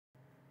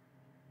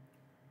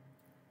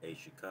Hey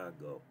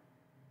Chicago,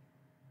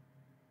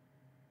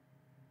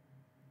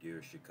 dear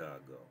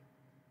Chicago,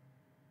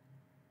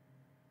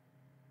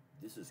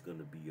 this is going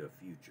to be your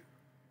future.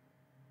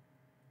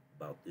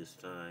 About this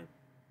time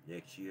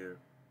next year,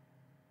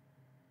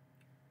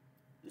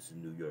 this is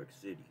New York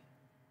City.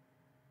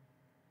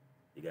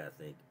 You gotta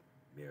thank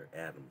Mayor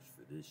Adams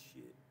for this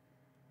shit.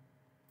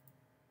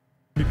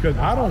 Because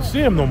I don't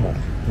see them no more.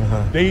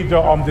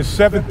 The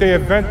Seventh Day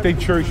Adventist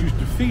church used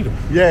to feed them.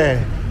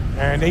 Yeah.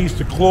 And they used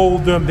to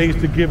clothe them. They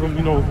used to give them,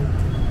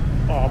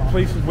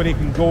 places where they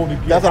can go to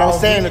get. That's what I was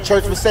saying. The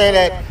church was saying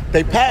that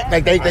they packed,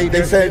 like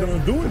they said they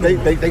don't do it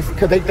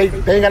because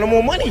they ain't got no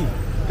more money.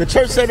 The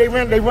church said they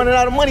running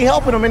out of money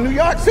helping them in New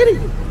York City.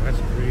 That's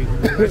crazy.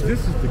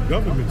 This is the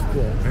government's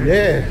fault, man.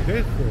 Yeah. It's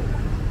their fault.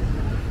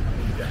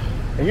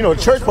 And the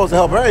church supposed to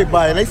help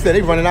everybody, and they said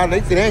they running out.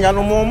 They said they ain't got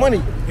no more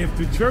money. If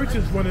the church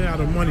is running out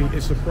of money,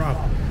 it's a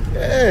problem.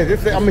 Yeah,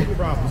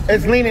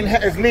 it's leaning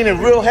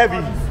real heavy.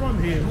 He's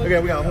from here. Look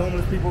at, we got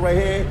homeless people right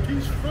here.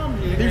 He's from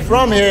here. He's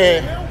from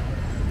here.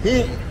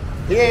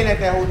 He ain't at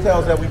that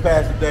hotels that we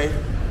passed today.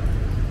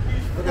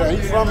 Look at that.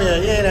 He's from here.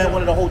 He ain't at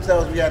one of the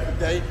hotels we had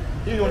today.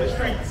 He on the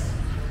streets.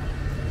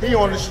 He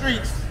on the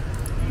streets.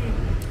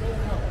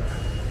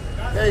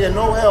 They get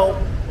no help.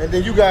 And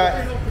then you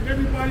got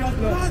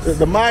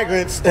the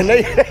migrants, and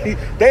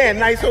they in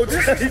nice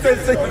hotels.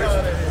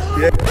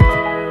 Yeah.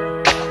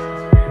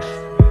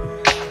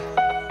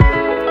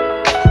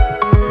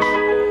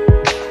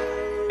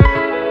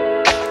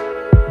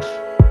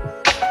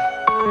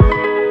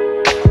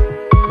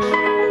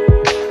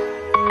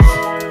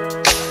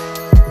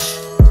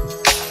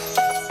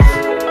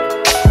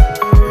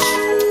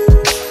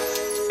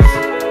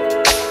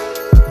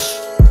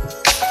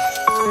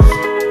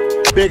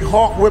 Big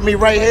Hawk with me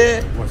right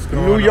here.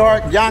 New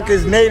York,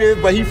 Yonkers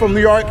native, but he from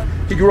New York.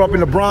 He grew up in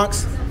the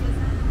Bronx.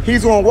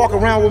 He's gonna walk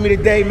around with me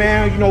today,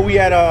 man. We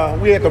at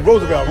the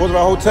Roosevelt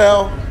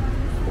Hotel,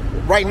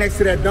 right next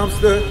to that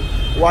dumpster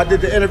where I did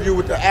the interview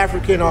with the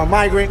African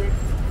migrant.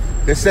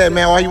 They said,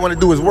 man, all he wanted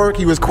to do is work.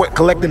 He was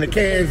collecting the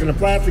cans and the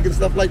plastic and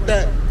stuff like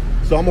that.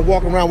 So I'm gonna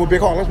walk around with Big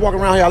Hawk. Let's walk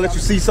around here. I'll let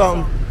you see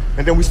something,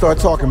 and then we start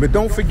talking. But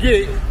don't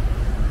forget,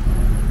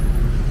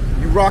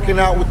 you rocking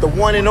out with the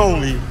one and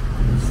only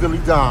Silly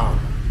Dom.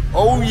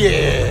 Oh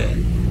yeah.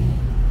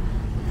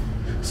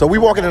 So we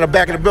walking in the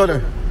back of the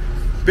building.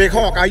 Big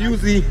Hawk, I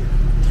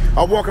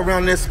walk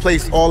around this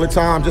place all the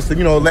time just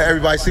to, let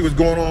everybody see what's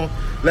going on.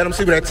 Let them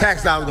see where that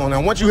tax dollar's going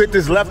on. Once you hit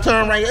this left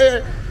turn right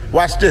here,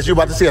 watch this. You're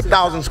about to see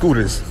 1,000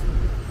 scooters.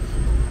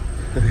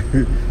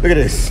 Look at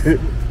this.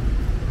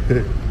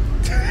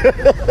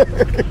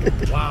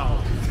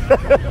 Wow.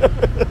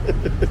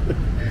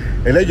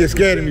 And they get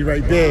scared of me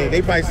right there.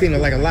 They probably seen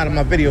like a lot of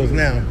my videos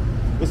now.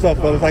 What's up,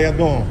 fellas? How y'all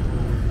doing?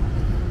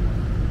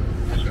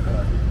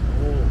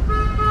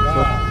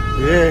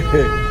 Yeah.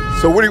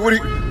 So what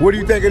do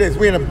you think of this?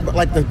 We're in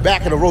the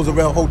back of the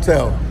Roosevelt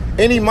Hotel.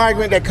 Any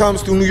migrant that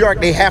comes to New York,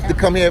 they have to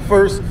come here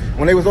first.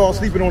 When they was all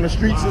sleeping on the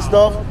streets and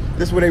stuff,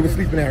 this is where they were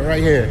sleeping at,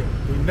 right here.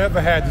 We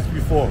never had this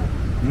before.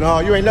 No,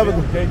 you ain't never.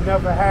 They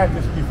never had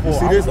this before. You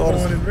see this? I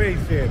was born and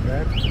raised here,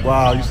 man.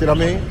 Wow, you see what I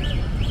mean?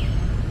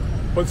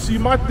 But see,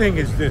 my thing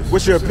is this.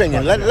 What's your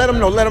opinion? Let them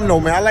know,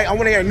 man. I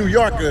want to hear a New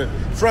Yorker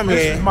from here.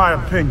 This is my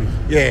opinion.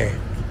 Yeah.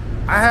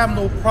 I have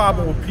no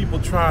problem with people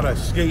trying to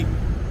escape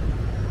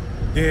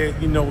their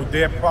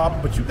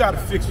problem, but you got to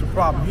fix the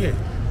problem here.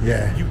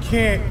 Yeah. You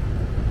can't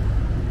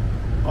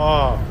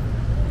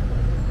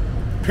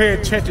pay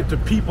attention to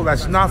people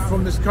that's not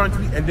from this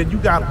country, and then you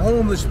got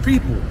homeless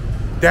people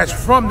that's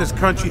from this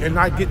country and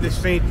not getting the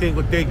same thing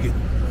what they get.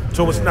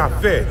 So it's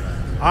not fair.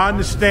 I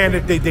understand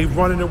that they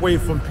running away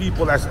from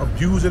people that's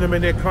abusing them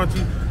in their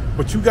country,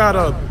 but you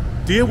gotta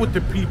deal with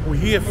the people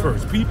here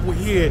first. People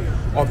here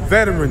are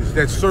veterans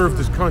that serve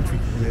this country.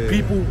 Yeah.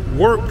 People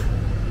work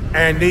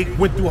and they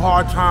went through a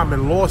hard time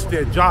and lost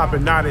their job,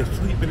 and now they're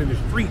sleeping in the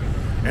street.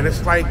 And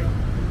it's like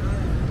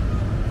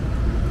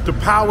the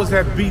powers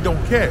that be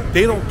don't care.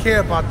 They don't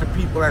care about the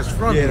people that's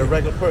from here. Yeah, the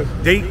regular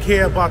person. They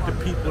care about the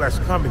people that's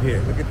coming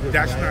here. Look at this,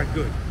 that's man. Not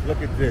good.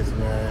 Look at this,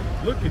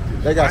 man. Look at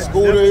this. They got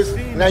scooters.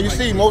 Now you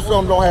see, most of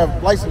them don't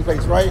have license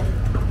plates, right?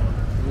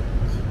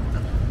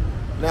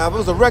 Now, if it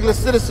was a regular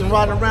citizen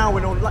riding around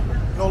with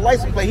no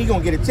license plate, he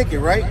gonna get a ticket,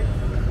 right?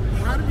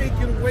 How do they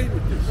get away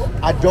with this?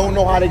 I don't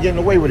know how they're getting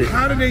away with it.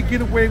 How do they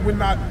get away with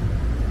not?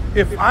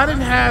 If I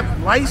didn't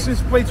have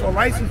license plates or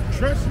license,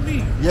 trust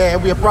me. Yeah,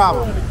 it'd be a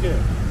problem.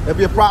 It'd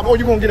be a problem. Or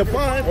you're gonna get a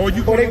fine. Or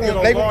you gonna get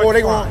a large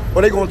fine.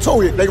 Or they gonna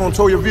tow it. They gonna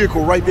tow your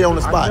vehicle right there on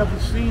the spot. I've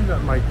never seen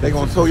nothing like this. They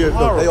gonna tow your.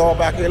 Look, they all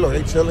back here. Look,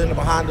 they chilling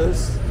behind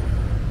us.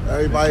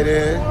 Everybody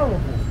there. It's horrible,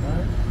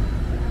 man.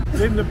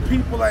 Then the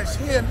people that's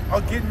here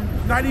are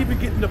not even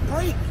getting the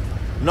break.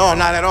 No,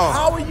 not at all.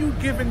 How are you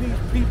giving these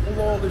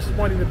people all this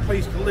money and a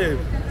place to live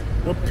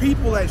when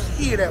people that's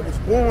here that was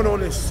born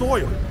on this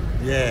soil?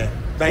 Yeah.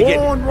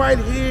 Born right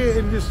here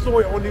in this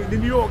soil,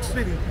 in New York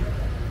City,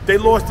 they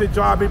lost their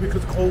job maybe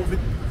because of COVID,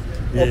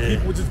 or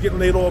people were just getting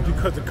laid off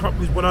because the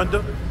companies went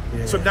under.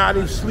 Yeah. So now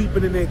they're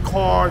sleeping in their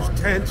cars,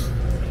 tents,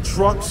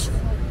 trucks,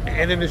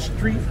 and in the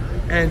street,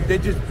 and they're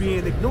just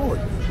being ignored.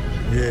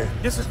 Yeah.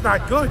 This is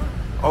not good.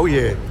 Oh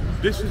yeah.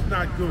 This is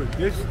not good.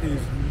 This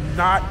is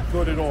not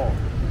good at all.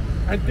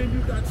 And then you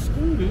got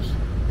scooters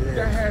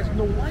that has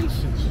no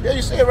license. Yeah,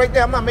 you see it right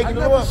there. I'm not making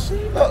it up.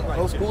 Seen Look, like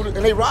those this. scooters,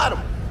 and they ride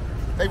them.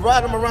 They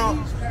ride them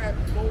around. These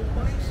have no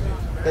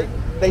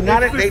license. They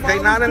not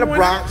in the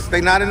Bronx.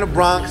 They not in the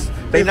Bronx.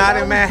 They not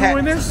in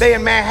Manhattan. They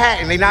in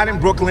Manhattan. They not in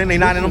Brooklyn. They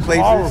not in them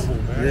places. Horrible,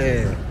 man.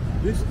 Yeah.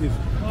 This is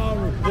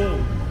horrible.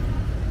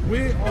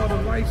 Where are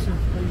the license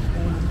plates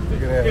on this?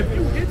 Look at that. If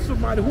you hit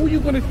somebody, who are you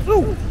going to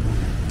sue?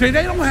 They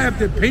don't have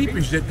their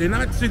papers yet. They're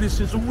not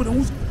citizens.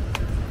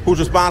 Who's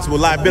responsible?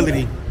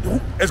 Liability.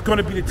 It's going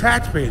to be the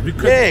taxpayers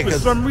because for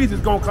some reason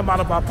it's going to come out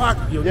of our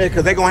pocket. Yeah,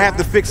 because they're going to have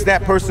to fix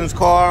that person's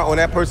car or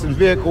that person's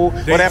vehicle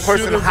or that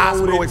person's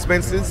hospital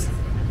expenses.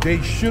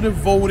 They should have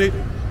voted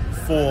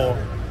for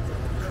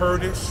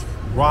Curtis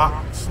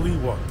Rock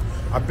Sliwa.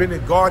 I've been a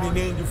guardian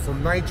angel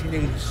from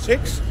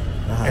 1986,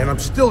 and I'm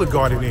still a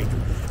guardian angel.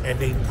 And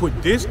they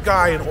put this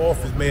guy in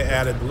office, Mayor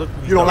Adams. Look,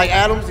 you don't like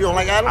Adams? You don't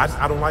like Adams?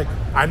 I don't like.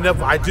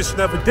 I just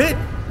never did.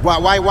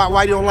 Why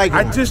you don't like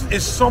him?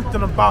 It's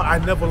something about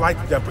I never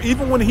liked that. But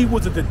even when he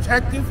was a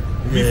detective,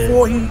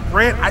 before he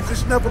ran, I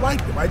just never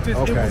liked him.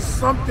 It was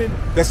something.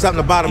 There's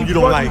something about him you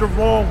don't like. He wasn't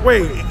the wrong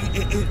way.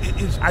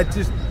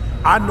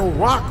 I know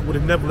Rock would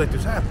have never let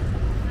this happen.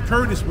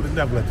 Curtis would have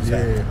never let this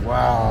happen.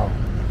 Wow.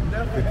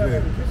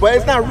 But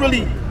it's not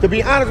really, to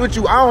be honest with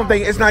you, I don't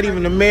think it's not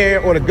even the mayor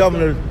or the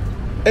governor.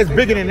 It's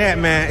bigger than that,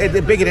 man.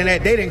 It's bigger than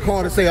that. They didn't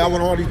call to say, I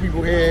want all these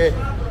people here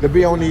to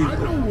be on these. I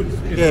know what it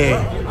is.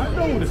 Yeah. I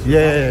know what it is.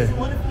 Yeah.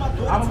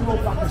 I don't know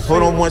if I can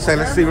Hold on one second.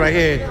 Let's see right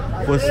here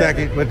for a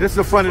second. But this is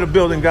the front of the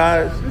building,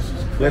 guys.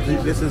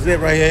 This is it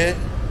right here.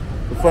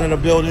 The front of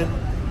the building.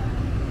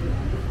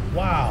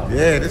 Wow.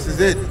 Yeah, this is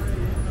it.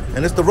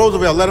 And it's the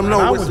Roosevelt. Let them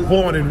know. I was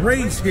born and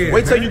raised here.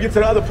 Wait till you get to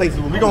the other places.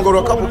 We're going to go to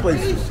a couple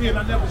places. Here,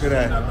 I never seen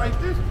that like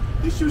this.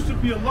 This used to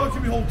be a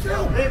luxury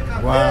hotel.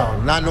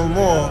 Wow, not no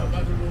more.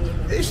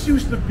 This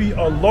used to be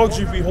a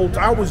luxury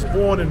hotel. I was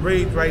born and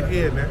raised right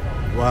here, man.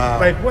 Wow.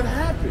 Like, what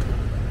happened?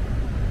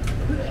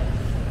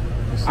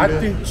 I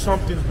think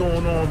something's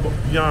going on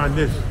beyond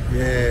this.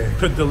 Yeah.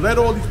 Because to let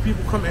all these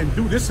people come and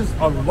do this is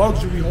a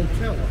luxury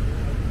hotel.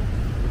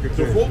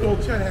 The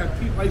hotel had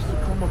people that used to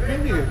come up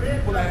in here,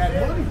 people that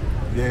had money.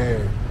 Yeah.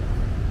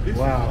 This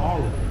is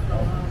horrible.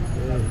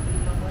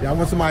 Yeah, I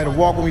want somebody to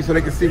walk with me so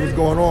they can see what's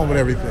going on with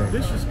everything.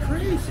 This is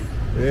crazy.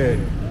 Yeah.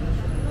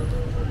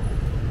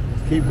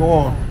 Keep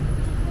going.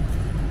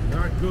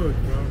 Not good,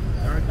 bro.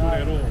 Not good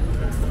at all.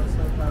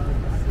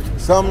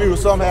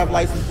 Some have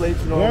license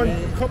plates, you know what I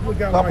mean? Couple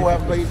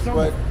have plates,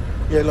 but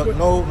yeah, look,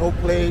 no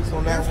plates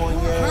on that one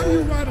yet. How do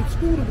you ride a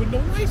scooter with no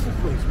license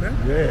plates, man?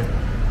 Yeah.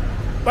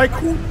 Like,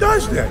 who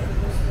does that?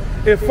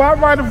 If I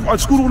ride a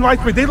scooter with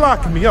license plate, they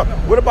locking me up.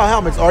 What about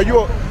helmets? Are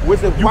you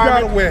with the You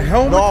gotta wear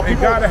helmets. No, you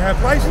gotta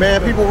have license.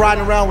 Man, people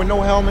riding around with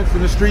no helmets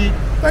in the street.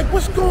 Like,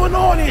 what's going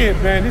on here,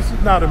 man? This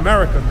is not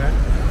America,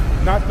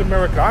 man. Not the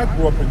America I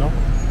grew up in, though.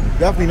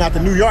 Definitely not the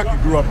New York you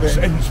grew up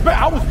in. And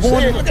I was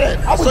born. Look at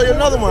that. I'll show you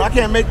another one. I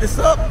can't make this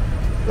up.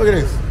 Look at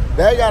this.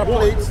 They got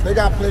plates. They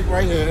got a plate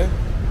right here.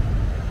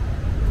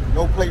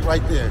 No plate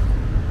right there.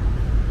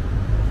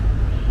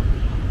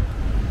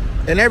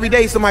 And every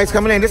day somebody's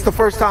coming in. This is the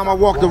first time I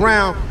walked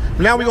around.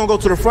 Now we're gonna go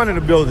to the front of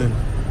the building.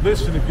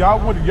 Listen, if y'all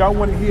want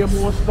to hear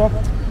more stuff,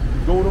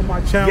 go to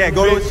my channel. Yeah,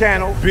 go to his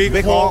channel.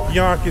 Big Hawk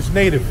Yonkers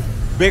Native.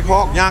 Big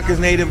Hawk Yonkers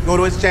Native. Go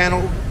to his channel.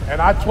 And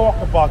I talk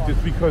about this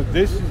because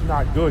this is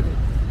not good.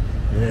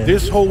 Yeah.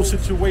 This whole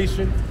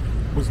situation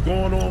was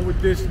going on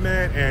with this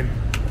man, and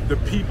the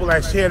people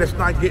that's here that's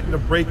not getting a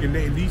break, and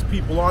these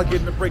people are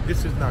getting a break.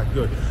 This is not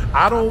good.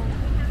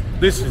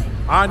 Listen,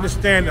 I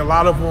understand a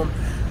lot of them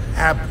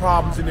have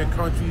problems in their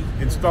countries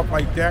and stuff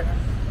like that,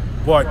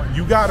 but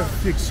you gotta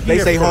fix here.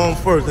 They say first. Home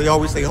first. They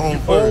always say home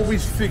first.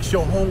 Always fix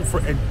your home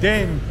first, and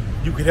then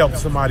you can help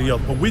somebody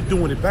else. But we're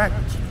doing it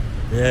backwards.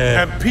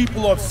 Yeah. And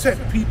people are upset.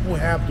 People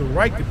have the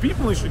right. The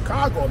people in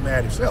Chicago are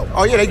mad as hell.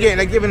 Oh yeah,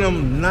 they're giving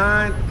them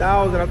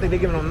 9,000. I think they're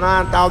giving them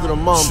 9,000 a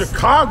month.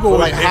 Chicago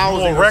like is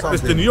housing more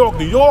reckless than New York.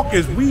 New York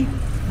is we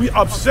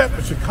upset,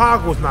 but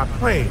Chicago's not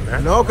playing,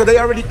 man. No, because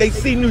they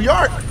see New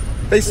York.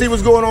 They see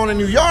what's going on in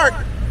New York,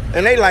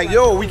 and they like,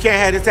 yo, we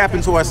can't have this happen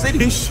to our city.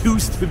 This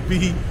used to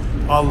be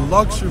a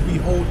luxury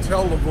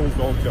hotel, a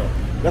Roosevelt hotel.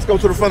 Let's go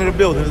to the front of the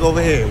building. It's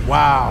over here.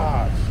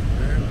 Wow. Gosh,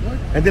 man, what?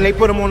 And then they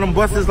put them on them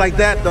buses like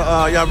that,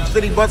 the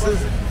city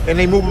buses, and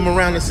they move them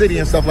around the city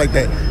and stuff like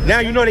that. Now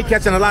you know they're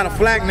catching a lot of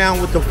flack now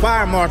with the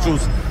fire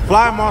marshals.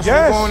 Fire marshals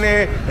are going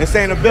there and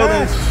saying the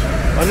buildings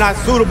are not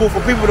suitable for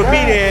people to be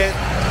there,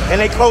 and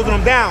they closing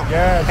them down.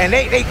 Yes. And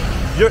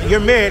your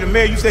mayor, the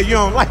mayor, you said you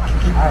don't like it.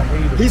 I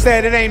hate it. He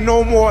said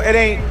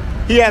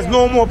he has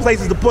no more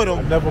places to put them.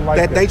 I never liked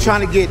that they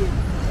trying to get.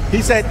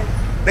 He said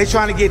they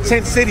trying to get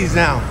tent cities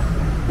now.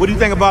 What do you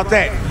think about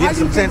that? How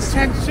you get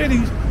tent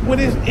cities when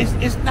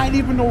it's not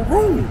even no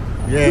room?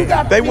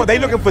 Yeah, they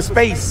looking for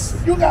space.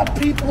 You got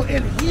people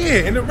in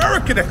here in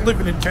America that's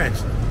living in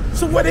tents.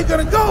 So where they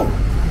gonna go?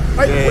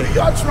 Like, what are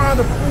y'all trying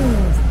to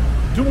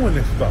prove doing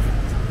this stuff?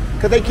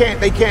 Because they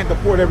can't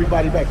deport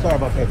everybody back. Sorry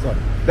about that, son.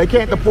 They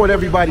can't deport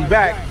everybody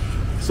back.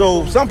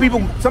 So some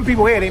people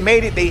here, they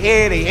made it, they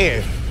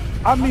here.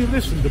 I mean,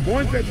 listen, the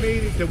ones that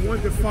made it, the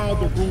ones that followed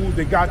the rules,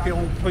 they got their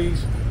own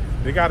place,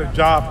 they got a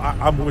job,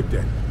 I'm with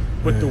that.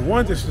 But the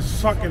ones that's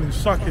just sucking,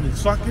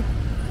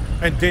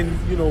 and then,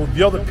 you know,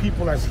 the other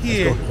people that's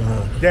here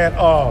that,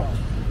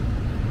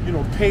 you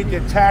know, paid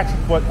their taxes,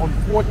 but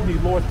unfortunately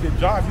lost their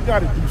job, you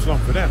gotta do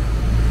something for them.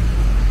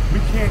 We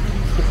can't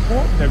keep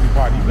supporting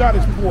everybody. You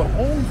gotta support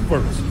homes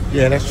first.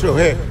 Yeah, that's true.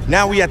 Here,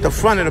 now we at the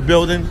front of the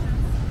building.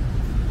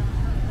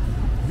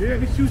 Yeah,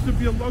 this used to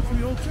be a luxury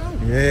hotel.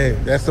 Yeah,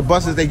 that's the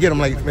buses they get them.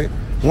 Like,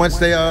 once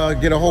they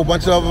get a whole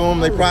bunch of them,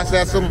 they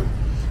process them,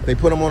 they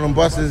put them on them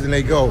buses and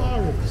they go.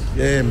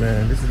 Yeah,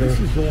 man. This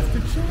is off the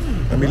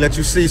chain. Let me let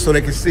you see so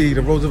they can see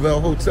the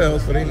Roosevelt Hotel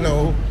so they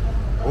know.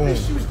 Boom.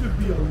 This used to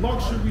be a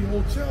luxury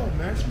hotel,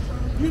 man.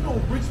 You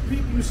know, rich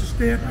people used to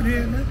stay up in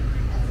here, man.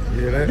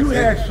 Yeah, you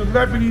had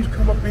celebrities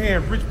come up in here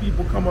and rich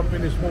people come up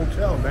in this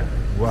hotel, man.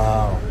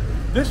 Wow.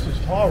 This is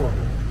horrible.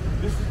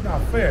 This is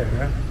not fair,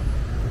 man.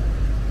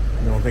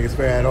 You don't think it's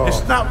fair at all?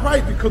 It's not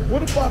right, because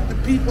what about the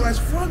people that's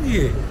from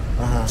here?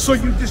 So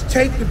you just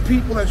take the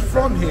people that's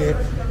from here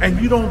and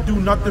you don't do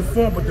nothing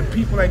for them, but the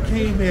people that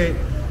came here,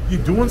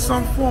 you're doing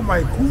something for them?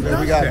 Like, who does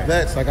that? We got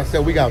vets. Like I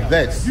said, we got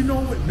vets. You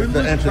know what? The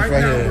entrance right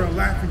now, here. we're a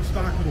laughing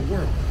stock of the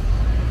world.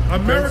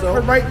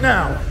 America right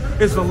now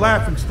is a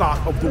laughing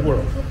stock of the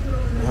world.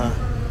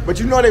 But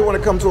you know they want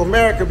to come to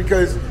America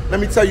because,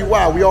 let me tell you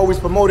why. We always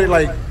promoted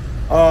like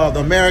the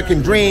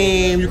American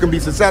dream. You can be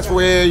successful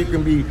here. You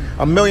can be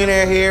a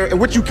millionaire here, and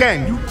what you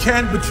can. You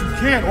can, but you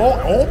can't.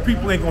 All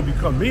people ain't gonna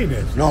become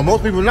millionaires. No,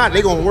 most people not.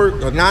 They gonna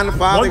work 9 to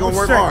 5. They gonna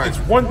work hard. It's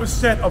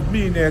 1% of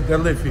millionaires that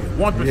live here.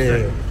 1%.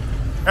 Yeah.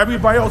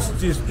 Everybody else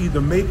is just either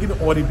making it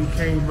or they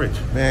became rich.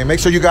 Man, make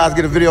sure you guys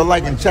get a video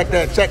like and check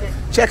that.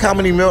 Check how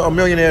many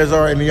millionaires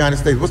are in the United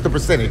States. What's the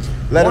percentage?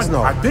 Let us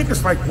know. I think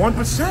it's like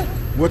 1%.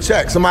 We'll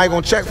check. Somebody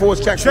gonna check for us.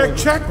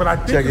 Check, but I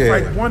think it's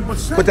like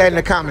 1%. Put that in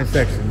the comment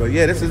section. But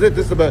yeah, this is it.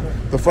 This is about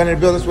the front of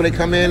the building. This is where they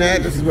come in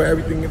at. This is where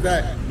everything is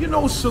at. You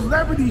know,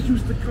 celebrities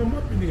used to come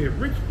up in here.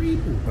 Rich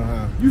people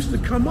used to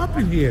come up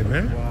in here,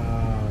 man.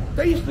 Wow.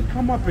 They used to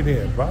come up in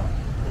here, bro.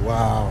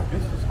 Wow.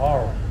 This is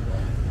horrible.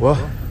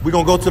 Well, we're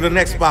gonna go to the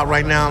next spot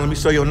right now. Let me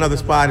show you another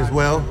spot as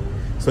well,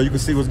 so you can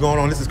see what's going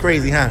on. This is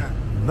crazy, huh?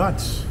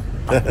 Nuts.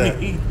 I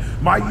mean,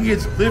 my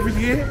years living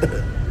here,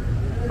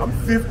 I'm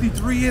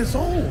 53 years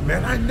old,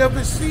 man. I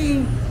never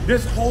seen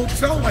this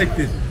hotel like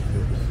this.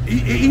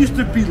 It used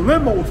to be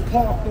limos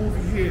parked over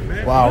here,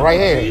 man. Wow, right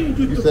here.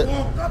 Used to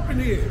park up in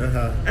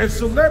here. And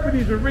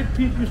celebrities and rich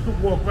people used to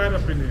walk right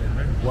up in there,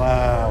 man.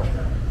 Wow.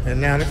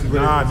 And now this is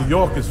New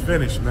York is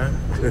finished, man.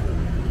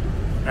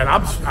 And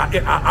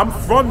I'm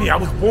from here. I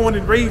was born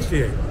and raised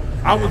here.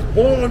 I was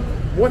born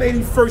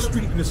 181st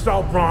Street in the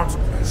South Bronx.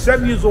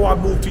 7 years old, I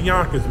moved to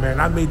Yonkers,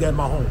 man. I made that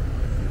my home.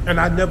 And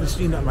I never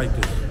seen that like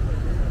this.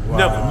 Wow.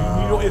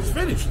 Never. New York, it's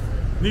finished.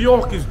 New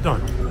York is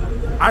done.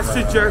 I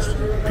suggest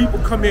people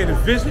come in and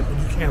visit, but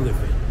you can't live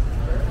here.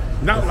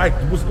 Not like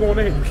what's going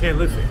on, you can't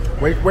live here.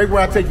 Wait where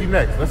I take you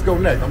next. Let's go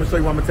next. I'm gonna show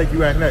you where I'm gonna take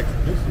you at next.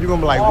 You're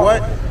gonna be like,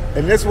 what?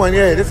 And this one,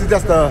 yeah, this is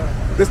just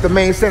the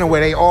main center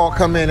where they all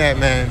come in at,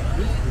 man.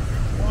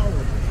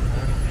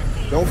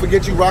 Don't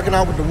forget you rocking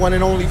out with the one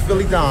and only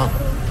Philly Dom.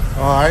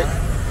 All right.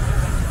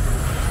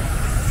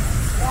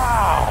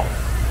 Wow.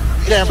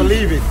 You can't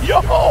believe it.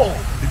 Yo.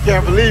 You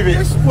can't believe it.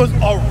 This was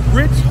a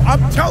rich,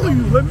 I'm telling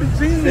you,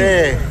 limousine.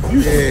 Yeah.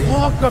 You should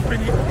walk up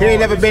in here. He ain't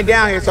never been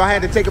down here, so I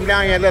had to take him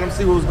down here and let him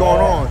see what was going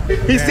on.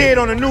 He see it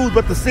on the news,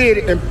 but to see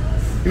it in,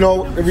 you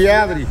know, in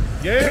reality.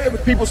 Yeah.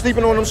 With people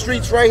sleeping on them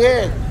streets right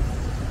here.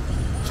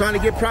 Trying to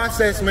get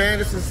processed, man.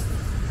 This is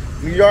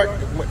New York.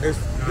 This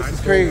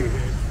is crazy.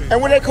 And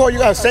what they call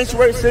you, a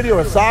sanctuary city or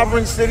a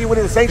sovereign city? What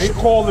is it? They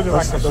call it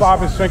like a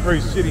sovereign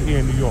sanctuary city here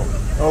in New York.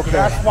 Okay. So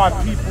that's why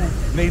people,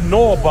 they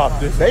know about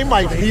this. They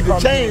might need to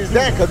change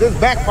that because it's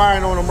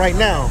backfiring on them right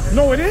now.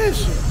 No, it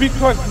is.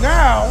 Because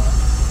now,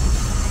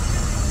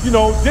 you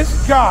know,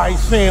 this guy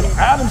saying,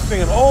 Adam's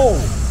saying, oh,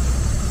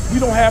 we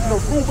don't have no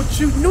room, but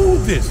you knew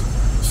this.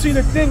 See,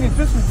 the thing is,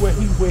 this is where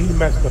he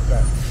messed up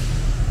at.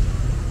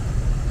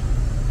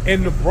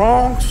 In the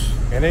Bronx,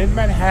 and in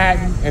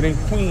Manhattan and in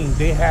Queens,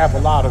 they have a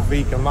lot of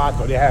vacant lots,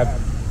 or they have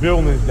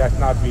buildings that's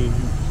not being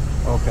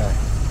used. Okay.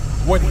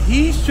 What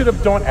he should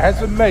have done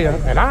as a mayor,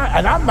 and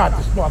I'm not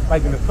the smart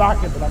like in the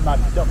socket, but I'm not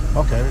the dumb.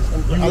 Okay.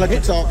 I'll let you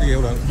talk. Yeah,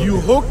 hold on.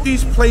 You hook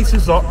these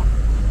places up.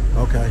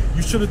 Okay.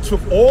 You should have took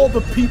all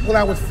the people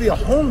that was there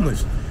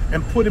homeless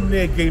and put them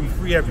there, gave them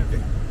free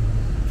everything.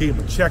 Gave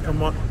them a check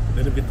them up,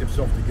 let them get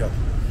themselves together.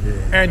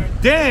 Yeah. And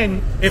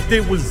then, if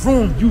there was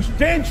room, you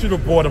then should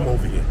have brought them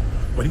over here.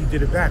 But he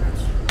did it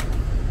backwards.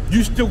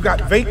 You still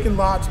got vacant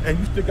lots and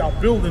you still got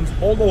buildings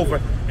all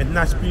over and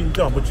that's being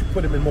done, but you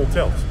put them in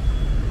motels.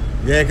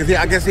 Yeah, because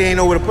I guess he ain't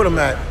know where to put them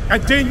at.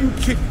 And then you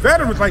kick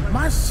veterans, like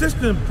my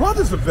sister and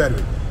brother's a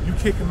veteran. You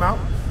kick them out,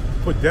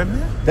 put them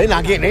there. They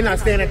not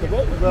staying at the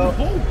Roosevelt.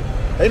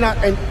 They not,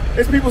 and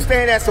There's people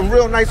staying at some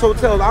real nice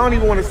hotels. I don't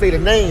even want to say the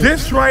names.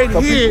 This right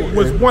here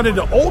was one of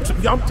the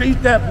ultimate. I'm telling you,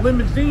 that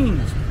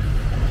limousines,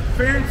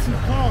 fancy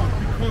cars,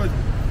 because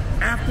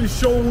after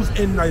shows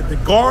in like the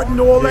garden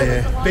and all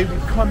that, they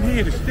would come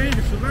here to stay,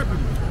 the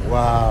celebrities.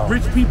 Wow.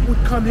 Rich people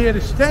would come here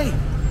to stay.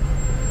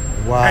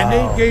 Wow. And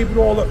they gave it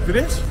all up for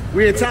this.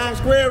 We're in Times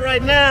Square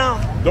right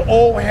now. The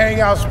old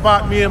hangout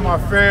spot, me and my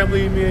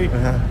family,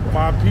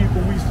 my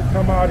people, we used to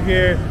come out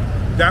here.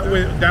 That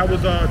was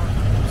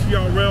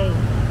TRL.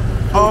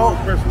 Oh.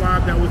 Press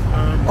Live, that was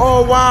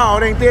oh wow,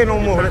 it ain't there no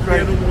more. Not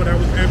there no more. That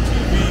was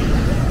MTV.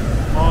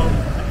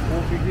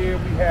 Over here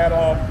we had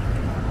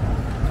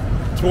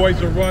Toys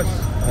R Us,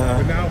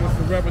 but now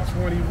it's Forever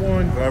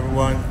 21. Forever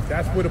 1.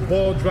 That's where the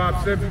ball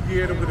drops every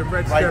year with the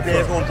red right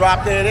there. It's gonna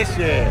drop there this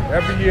year.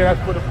 Every year that's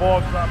where the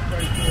ball drops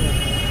right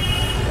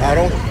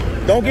there.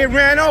 Don't get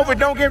ran over.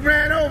 Don't get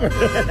ran over.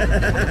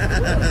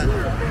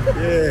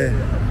 Yeah.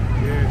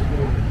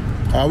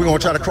 We're gonna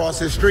try to cross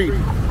this street.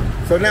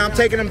 So now I'm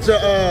taking them to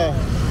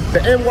the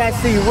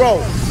NYC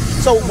Row.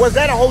 So was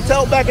that a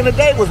hotel back in the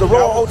day? Was the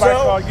Row a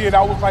hotel? Like, yeah,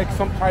 that was like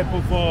some type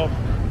of.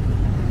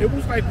 It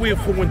was like weird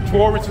for when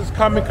tourists is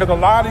coming, because a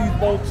lot of these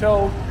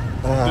motels,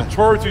 the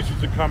tourists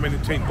used to come in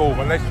and take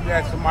over. Unless you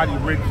had somebody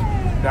rich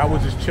that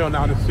was just chilling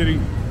out in the city,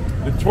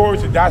 the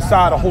tourists at that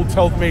side of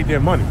hotels made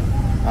their money.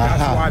 That's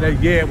why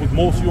it was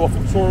mostly off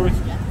of tourists,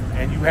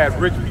 and you had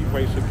rich people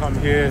used to come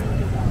here,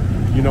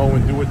 you know,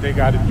 and do what they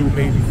got to do,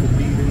 maybe for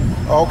meetings.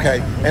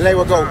 Okay, and they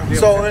would go.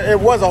 So it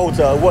was a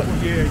hotel. What?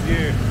 Yeah.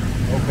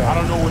 Okay. I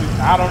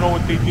don't know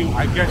what they do.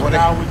 I guess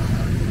now it's.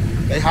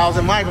 They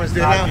housing migrants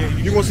there now.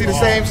 You're going to see the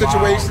same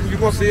situation. You're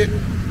going to see it.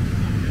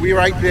 We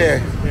right there.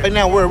 Right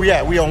now, where are we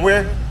at? We on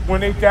where? We're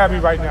in 8th Avenue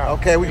right now.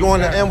 Okay, we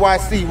going to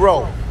NYC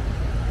Row.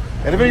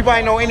 And if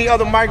anybody know any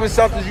other migrant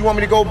shelters you want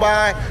me to go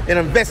by and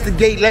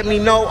investigate, let me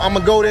know. I'm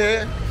going to go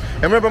there.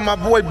 And remember my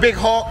boy Big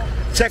Hawk.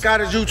 Check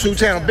out his YouTube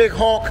channel. Big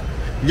Hawk,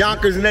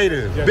 Yonkers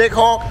native. Yes. Big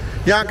Hawk,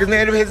 Yonkers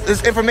native.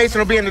 His information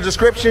will be in the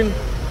description.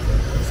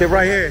 Sit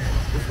right here.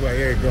 This right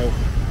here, bro.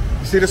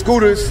 You see the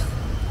scooters?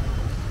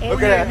 Oh,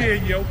 look at that.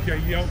 Okay.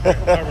 All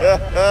right.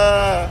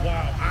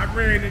 Wow, I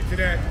ran into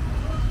that.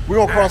 We're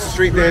going to cross the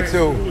street there,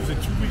 too. It was 2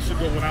 weeks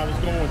ago when I was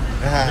going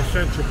to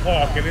Central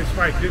Park, and it's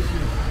like, this is...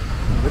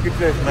 Look at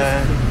this,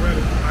 man.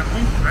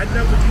 I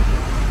never...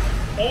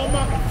 All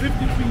my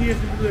 53 years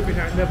of living,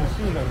 I never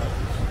seen nothing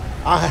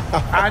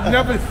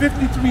like this.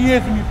 53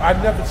 years of me, I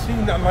never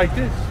seen nothing like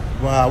this.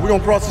 Wow, we're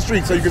going to cross the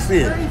street so you can see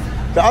it.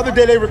 The other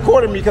day, they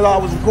recorded me because I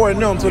was recording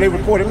them, so they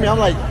recorded me. I'm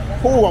like...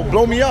 Cool,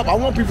 blow me up. I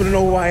want people to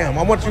know who I am.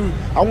 I want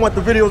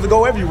the videos to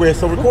go everywhere,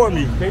 so record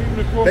me.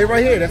 They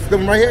right here. That's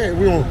them right here.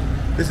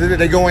 This is it.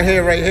 They going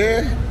here, right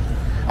here.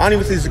 I don't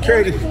even see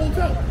security.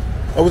 Oh,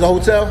 it was a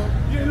hotel?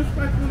 Yeah, this is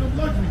like one of the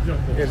luxury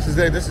jumpers.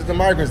 Yeah, this is the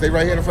migrants. They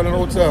right here in front of the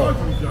hotel.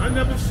 I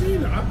never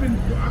seen it. I've been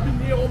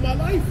here all my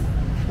life.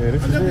 Yeah,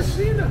 this I is never it.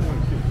 seen that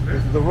like this, man.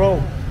 This is the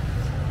row.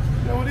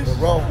 Yo, this the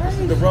row. This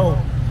is the row.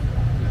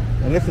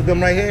 And this is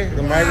them right here.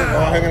 The migrants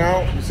all hanging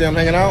out. You see them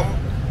hanging out?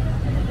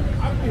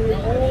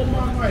 All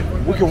my life.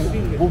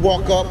 We'll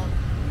walk up.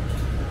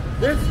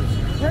 This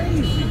is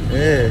crazy.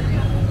 Yeah.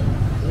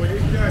 Well,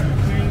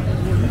 exactly.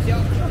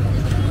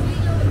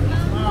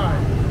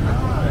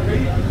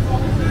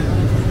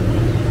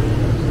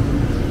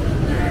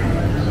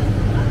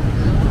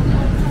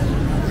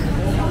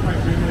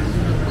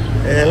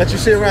 Yeah, let you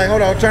see it right.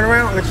 Hold on, turn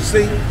around, let you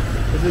see.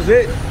 This is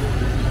it.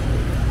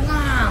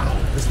 Wow.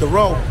 It's the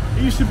row.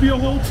 It used to be a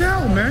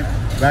hotel, man.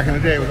 Back in the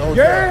day, it was a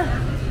hotel. Yeah.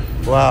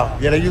 Wow.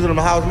 Yeah, they're using them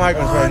to house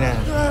migrants right now.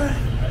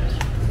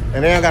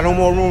 And they ain't got no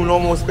more room, no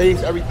more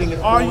space. Everything is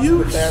full. Are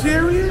you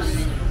serious?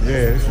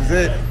 Yeah, this is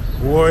it.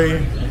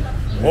 Boy,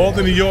 all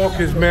the New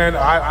Yorkers, man,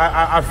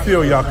 I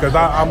feel y'all, because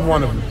I'm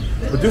one of them.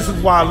 But this is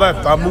why I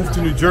left. I moved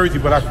to New Jersey,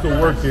 but I still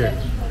work here.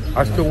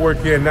 I still work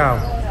here now.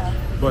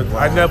 But wow.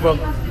 I never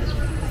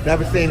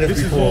seen this before. This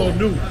is all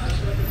new.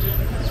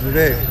 This is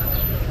it.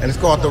 And it's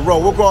called the row.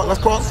 Let's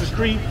cross the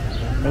street.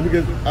 And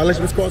I'll let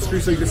you cross the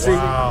street so you can see.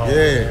 Wow, yeah.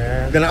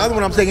 Man. Then the other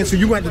one I'm taking, so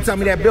you have to tell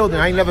me that building.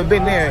 I ain't never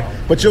been there,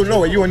 but you'll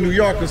know it. You're a New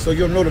Yorker, so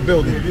you'll know the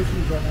building. Yeah, this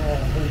is a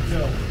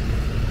hotel.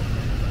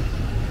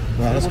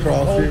 Wow, let's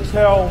cross it.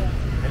 Hotel,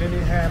 and then they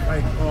have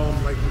like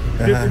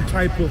different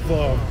type of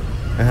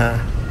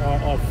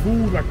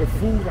food,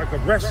 like a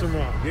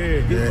restaurant. Yeah,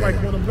 it's like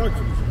one of them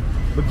luxuries.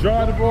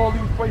 Majority of all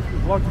these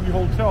places, luxury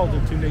hotels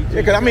in teenage.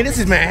 Yeah, because I mean, this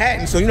is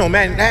Manhattan, so you know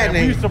Manhattan.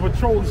 And we used to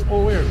patrol this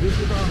whole area. This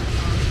is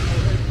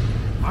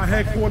our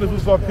headquarters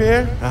was up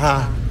here.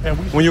 And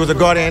when you was a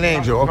guardian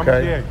angel,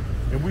 okay. Yeah,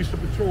 and we used to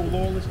patrol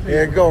all this.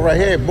 There you go, right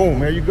here. Boom,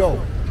 there you go.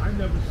 I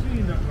never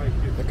seen nothing like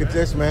this. Look at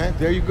this, man.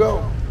 There you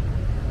go.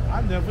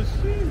 I never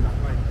seen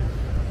nothing like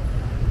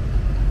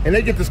this. And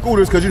they get the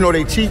scooters because you know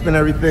they cheap and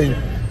everything.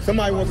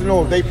 Somebody wants to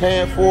know if they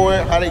paying for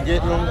it, how they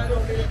getting them.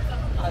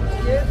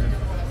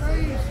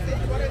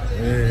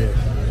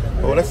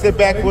 Yeah. Oh, let's sit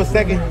back for a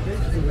second.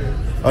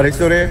 Oh, they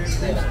still there?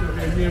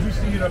 Yeah, we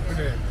see it up in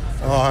there.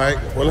 All right.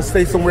 Well, let's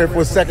stay somewhere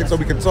for a second so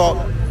we can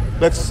talk.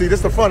 Let's see. This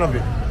is the front of it.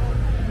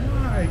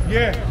 Right.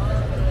 Yeah.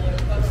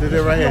 Sit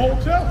there right here.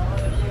 Hotel.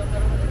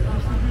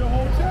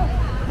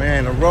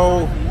 Man, the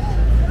row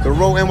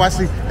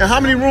NYC. And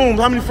how many rooms,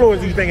 how many floors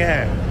do you think it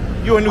had?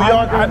 You in New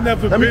York? I've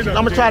never been up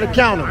I'm gonna try to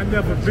count them. I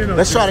never been up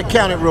Let's try to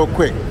count it real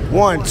quick.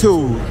 1,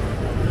 2.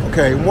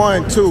 Okay,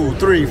 1, 2,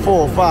 3,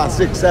 4, 5,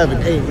 6,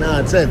 7, 8,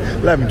 9, 10,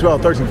 11,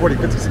 12, 13, 14,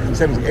 15, 16,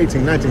 17,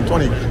 18, 19,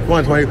 20,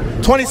 21, 20,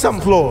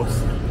 20-something floors.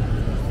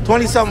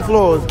 20-something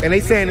floors, and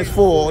they saying it's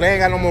full. They ain't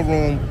got no more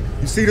room.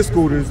 You see the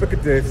scooters. Look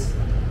at this.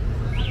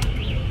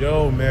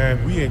 Yo,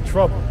 man, we in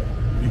trouble.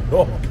 New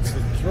York is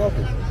in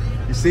trouble.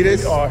 You see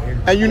this?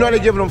 And you know they're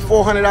giving them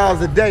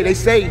 $400 a day. They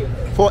say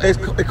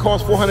it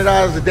costs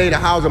 $400 a day to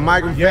house a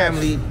migrant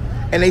family,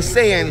 and they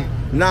saying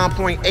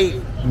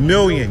 9.8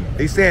 million.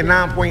 They saying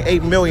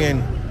 9.8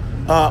 million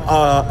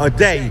a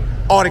day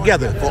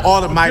altogether for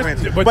all the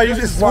migrants. But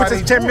it's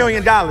 $10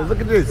 million. Look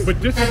at this. But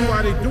this is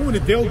why they're doing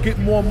it. They'll get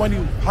more money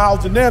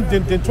housing them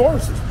than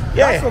tourists.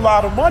 Yeah. That's a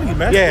lot of money,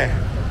 man. Yeah.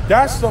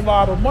 That's a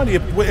lot of money.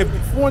 If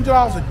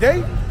 $400 a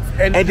day,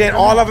 and then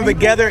all of them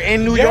together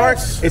in New York,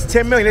 it's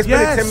 $10 million. They're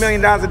spending $10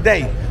 million a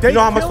day. You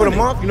know how much for the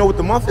month? You know what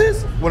the month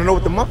is? Want to know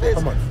what the month is?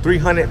 How much?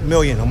 $300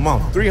 million a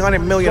month.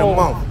 $300 million a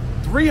month.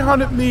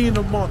 $300 million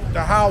a month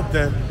to house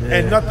them,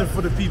 and nothing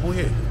for the people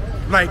here.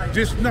 Like,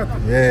 just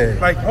nothing. Yeah.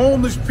 Like,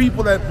 homeless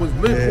people that was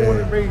born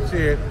and raised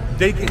here,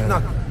 they get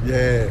nothing.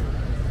 Yeah.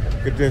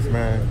 Look at this,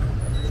 man.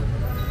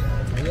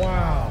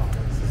 Wow.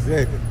 This is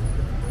it.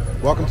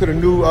 Welcome to the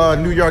new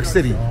New York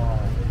City.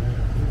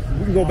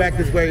 We can go back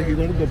this way. We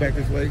can go back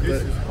this way.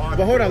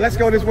 But hold on, let's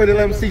go this way to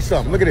let them see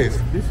something. Look at this.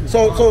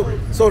 So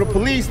the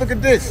police, look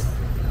at this.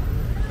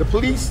 The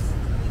police,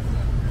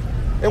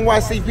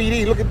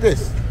 NYCPD, look at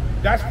this.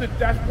 That's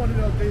one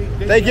of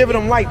those. They giving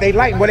them light. They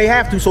light, well, they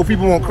have to so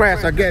people won't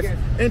crash, I guess,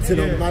 into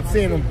them. Not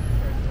seeing them.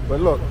 But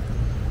look,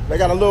 they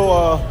got a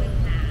little,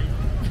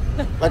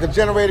 like a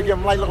generator, give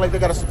them light. Look like they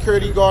got a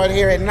security guard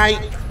here at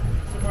night.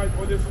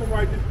 Somebody just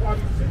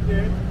probably sit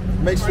there.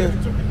 Make sure.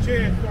 Took a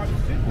chair and started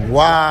sitting there.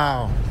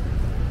 Wow.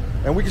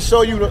 And we can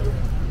show you,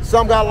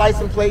 some got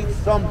license plates,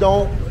 some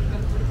don't.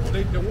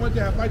 The ones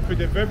that have license plates,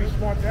 they're very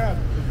smart to have.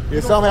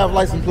 Yeah, some have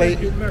license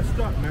plates. Get messed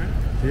up, man.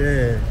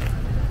 Yeah.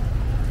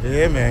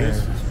 Yeah, man. This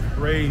is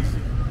crazy.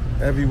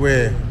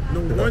 Everywhere.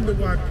 No wonder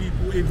why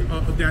people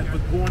that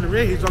was born and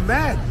raised are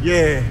mad.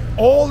 Yeah.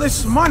 All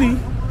this money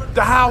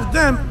to house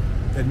them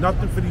and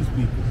nothing for these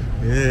people.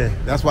 Yeah.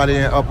 That's why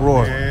they're in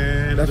uproar.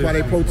 Man, that's why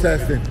they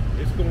protesting.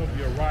 It's going to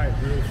be a riot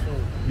real soon.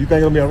 You think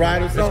it'll be a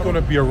riot or something? It's going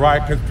to be a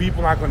riot because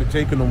people aren't going to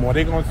take it no more.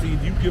 They're going to see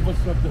you give us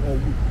something or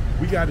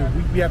we have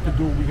to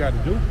do what we got to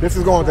do. This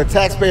is going to the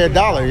taxpayer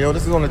dollar, yo.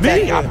 This is on the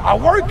taxpayer. I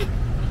work.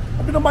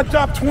 I've been on my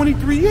job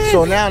 23 years.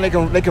 So now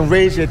they can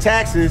raise your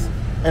taxes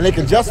and they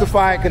can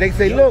justify it because they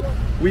say, look,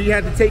 we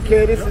had to take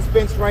care of this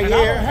expense right here.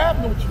 I don't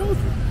have no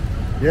children.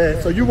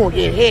 Yeah, so you're going to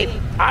get hit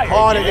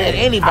harder than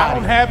anybody. I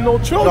don't have no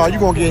children. No, you're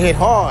going to get hit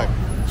hard.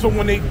 So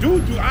when they do,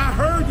 I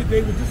heard that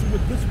they were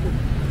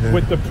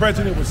what the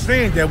president was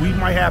saying, that we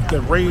might have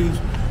to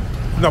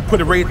put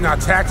a rate in our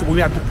taxes, we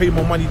have to pay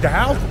more money to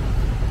house them.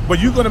 But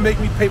you're going to make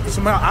me pay for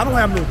some else. I don't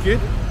have no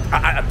kid.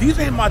 These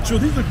ain't my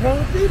children. These are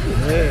grown people.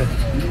 Yeah.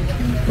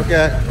 Look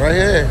at it, right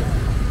here.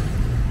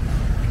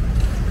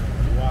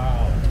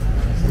 Wow.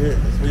 That's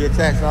it. That's where your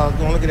tax dollars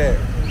going. Look at that.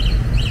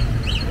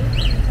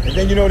 And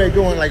then you know they're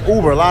doing like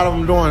Uber. A lot of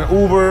them doing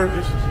Uber.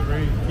 This is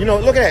crazy. You know,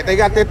 look at that. They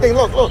got their thing.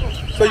 Look.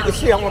 So you can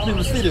see. I want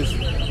people to see this.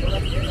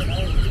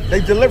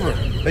 They deliver.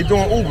 They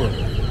doing Uber.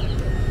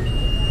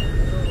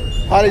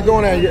 How they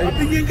doing that? I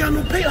think you ain't got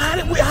no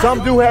paper.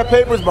 Some do have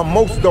papers, but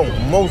most don't.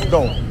 Most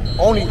don't.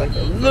 Only like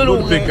a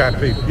little bit got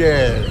paper.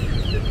 Yeah.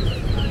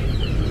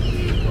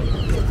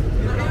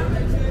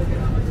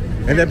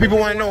 And then people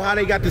want to know how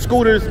they got the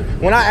scooters.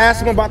 When I asked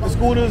them about the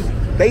scooters,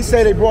 they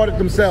say they brought it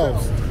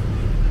themselves.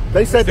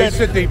 They said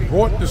they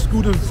brought the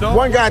scooter themselves?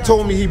 One guy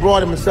told me he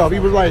brought it himself. He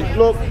was like,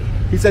 look,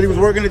 he said he was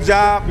working a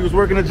job. He was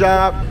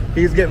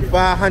getting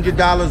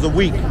 $500 a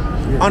week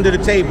under the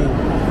table.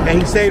 And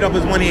he saved up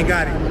his money and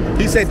got it.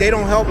 He said they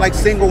don't help like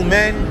single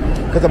men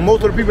because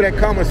most of the people that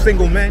come are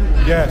single men.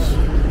 Yes.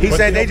 He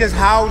said they just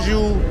house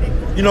you,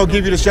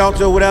 give you the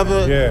shelter or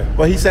whatever. Yeah.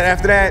 But he said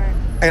after that,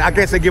 and I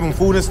guess they give them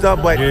food and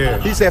stuff, but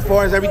he said as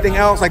far as everything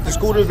else, like the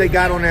scooters, they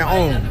got on their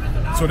own.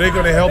 So they're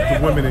going to help the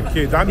women and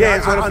kids. So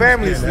the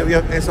families,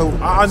 and so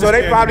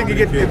they probably can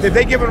get, if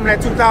they give them that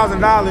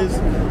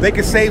 $2,000, they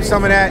can save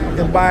some of that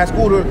and buy a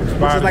scooter,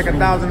 which is like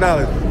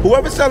 $1,000.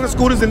 Whoever's selling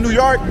scooters in New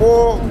York,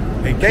 boy,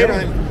 they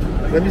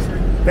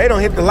don't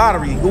hit the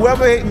lottery.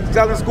 Whoever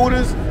selling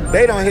scooters,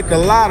 they don't hit the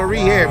lottery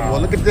here, boy.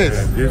 Look at this.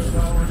 Man, this is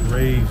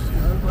crazy.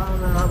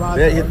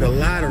 They hit the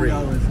lottery.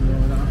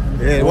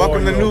 Yeah,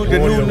 welcome to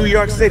New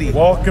York City.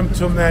 Welcome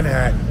to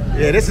Manhattan.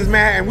 Yeah, this is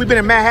Manhattan. We've been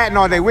in Manhattan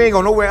all day. We ain't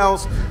going nowhere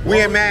else.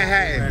 We in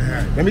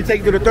Manhattan. Let me take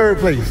you to the third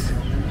place.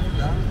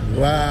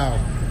 Wow.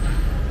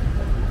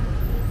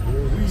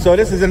 So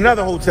this is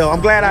another hotel.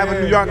 I'm glad I have a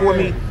New Yorker with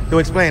me to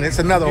explain. It's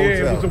another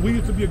hotel. We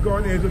used to be a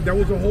garden. That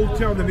was a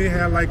hotel, and they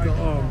had like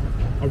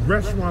a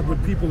restaurant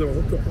with people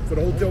for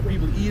the hotel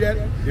people to eat at.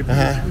 If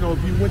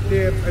you went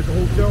there at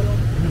the hotel,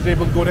 you was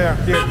able to go down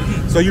there to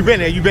eat. So you been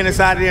there? You been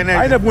inside there?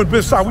 I never went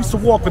inside. We used to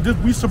walk, but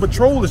we used to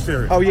patrol this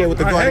area. Oh yeah, with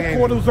the Our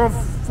headquarters was on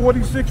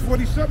 46,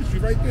 47th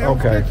Street, right there.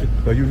 Okay,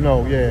 so you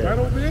know, yeah. Right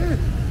over there.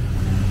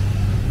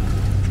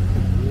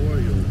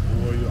 Boy, oh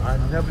boy, I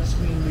never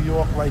seen New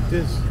York like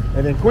this.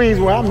 And in Queens,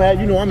 where I'm at,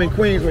 I'm in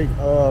Queens.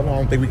 No, I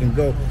don't think we can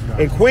go.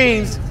 In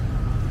Queens,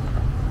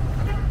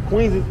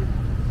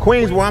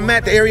 where I'm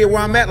at, the area where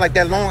I'm at, like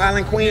that Long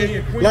Island,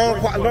 Queens,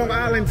 Long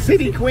Island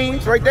City,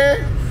 Queens, right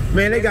there.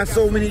 Man, they got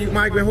so many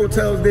migrant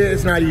hotels there.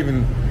 It's not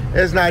even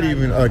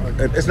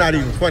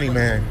funny,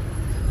 man.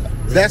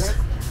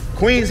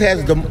 Queens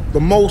has the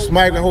most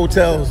migrant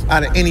hotels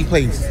out of any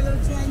place.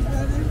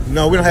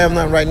 No, we don't have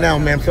nothing right now,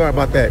 man. I'm sorry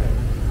about that.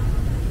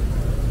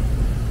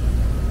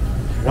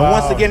 Wow. And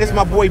once again, it's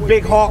my boy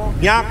Big Hawk,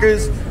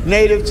 Yonkers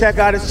native. Check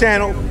out his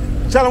channel.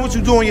 Tell them what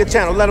you do on your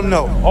channel. Let them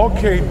know.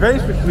 Okay,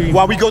 basically.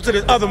 While we go to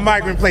this other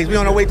migrant place, we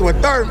on our way to a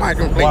third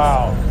migrant place.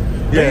 Wow.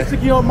 Yeah.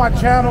 Basically, on my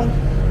channel,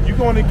 you're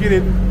going to get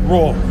it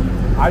raw.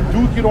 I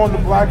do get on the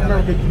Black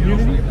American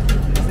community.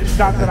 It's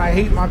not that I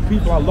hate my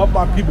people. I love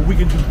my people. We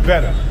can do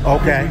better.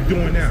 Okay. What we're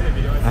doing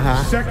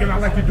now. Second, I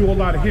like to do a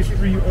lot of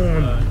history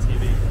on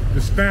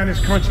the Spanish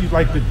countries,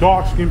 like the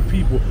dark-skinned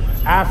people,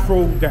 the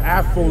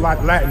Afro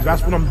Latins.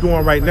 That's what I'm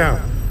doing right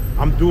now.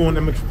 I'm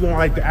exploring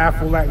like the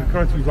Afro-Latin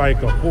countries like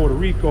Puerto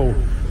Rico,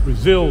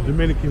 Brazil,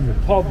 Dominican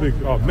Republic,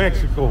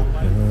 Mexico.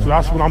 So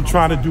that's what I'm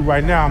trying to do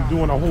right now. I'm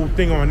doing a whole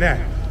thing on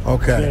that.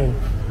 Okay. So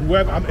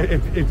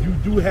if you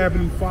do have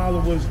any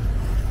followers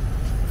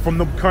from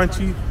the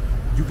country,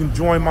 you can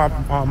join my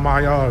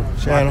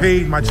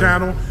page, my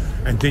channel,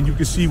 and then you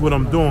can see what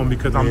I'm doing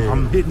because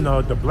I'm hitting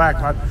the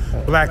black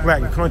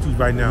Latin countries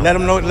right now. Let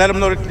them know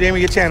the name of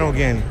your channel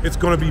again. It's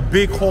gonna be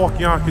Big Hawk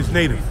Yonkers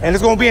Native, and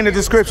it's gonna be in the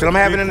description. I'm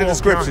having it in the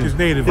description. Yonkers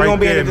Native, it's gonna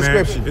be in the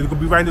description. It's gonna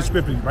be right in the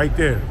description, right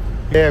there.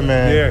 Yeah,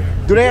 man.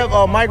 Yeah. Do they have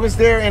migrants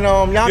there in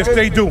Yonkers? Yes,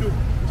 they do.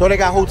 So they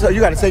got hotel.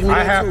 You got to take me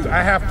there too.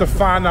 I have to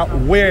find out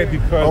where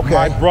because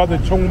my brother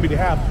told me to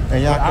have them.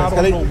 And I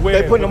don't know where.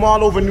 They putting them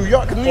all over New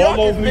York. All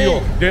over New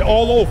York. They're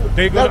all over.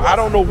 I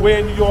don't know where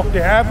in New York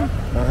they have them,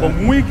 but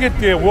when we get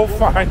there, we'll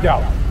find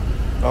out.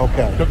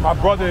 Okay. Because my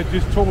brother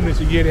just told me, he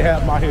said, yeah, they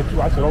have them out here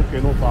too. I said,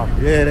 okay, no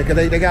problem. Yeah,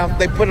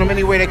 they put them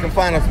anywhere they can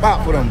find a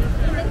spot for them.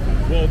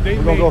 Well, they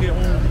made their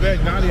own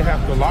bed. Now they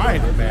have to lie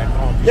in it,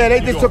 man. Yeah,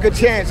 they just took a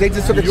chance. They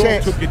just took a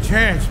chance. Took a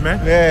chance,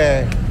 man.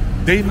 Yeah.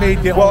 They made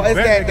their own bed.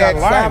 Well, is that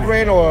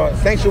sovereign or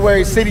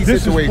sanctuary city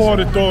situation? This is Port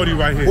Authority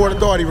right here. Port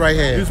Authority right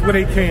here. This is where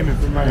they came in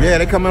from right here. Yeah,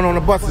 they come in on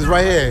the buses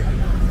right here.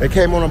 They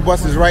came on the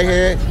buses right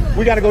here.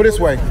 We got to go this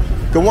way.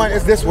 The one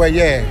is this way,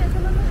 yeah.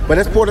 But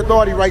that's Port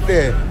Authority right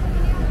there.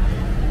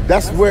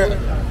 That's where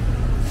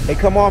they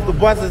come off the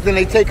buses, then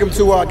they take them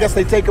to, I guess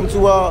they take them to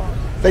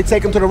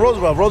the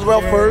Roosevelt.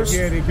 Roosevelt first,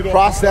 they get off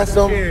process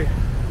them. Then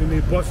they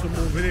bust them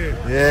over there.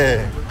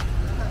 Yeah.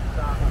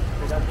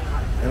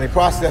 And they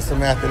process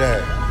them after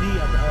that.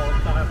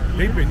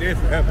 They've been there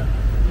forever.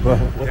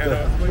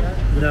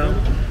 No.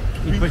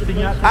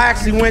 I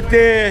actually went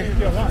there.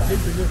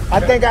 I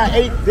think I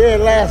ate there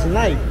last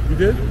night. You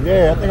did?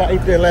 Yeah, I think I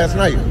ate there last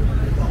night.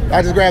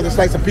 I just grabbed a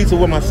slice of pizza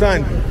with my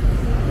son.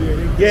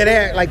 Yeah,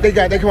 they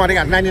got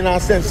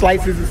 99-cent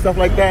slices and stuff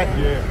like that.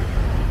 Yeah.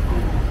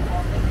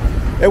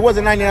 It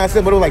wasn't 99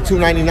 cents, but it was like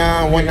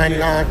 $2.99,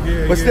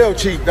 $1.99. But still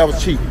cheap. That was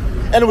cheap.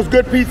 And it was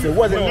good pizza. It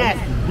wasn't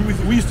nasty.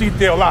 We used to eat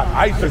there a lot.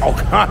 I used to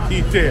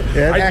eat there.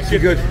 Yeah, it's actually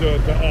good.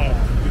 The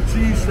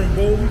cheese from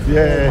bowls.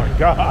 Yeah. Oh my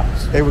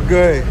gosh. They were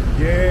good.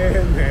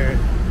 Yeah, man.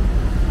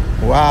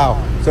 Wow.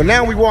 So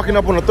now we walking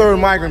up on the third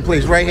migrant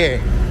place right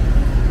here.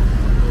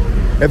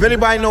 If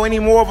anybody know any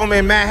more of them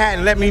in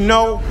Manhattan, let me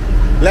know.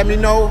 Let me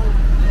know.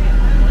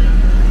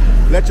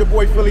 Let your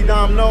boy Philly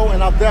Dom know,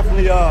 and I'll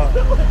definitely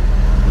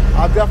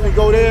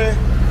go there,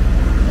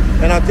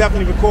 and I'll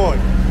definitely record.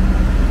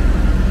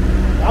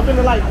 I've been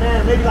to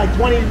maybe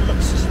 20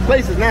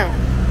 places now.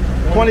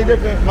 20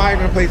 different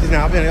migrant places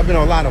now. I've been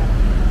to a lot of them.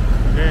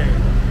 Man.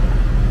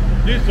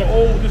 This is a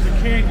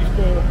candy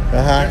store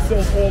that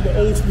sells all the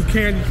old school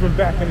candies from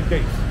back in the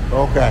days.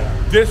 Okay.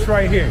 This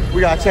right here.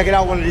 We gotta check it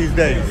out one of these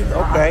days.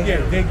 Okay.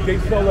 Yeah, they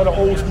sell a lot of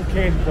old school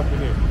candies up in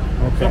there.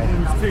 Okay. Something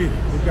in this tea.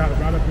 They got it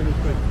right up in this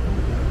place.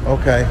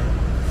 Okay.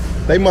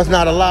 They must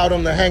not allow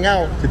them to hang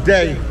out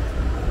today.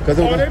 They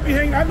be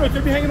hanging. I know they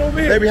be hanging over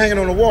here. They be hanging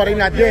on the wall. They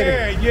not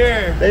there.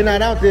 Yeah. They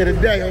not out there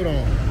today. Hold on.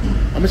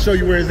 I'm gonna show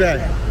you where it's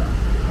at.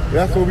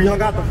 That's where we hung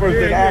out the first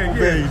day.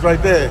 Applebee's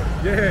right there.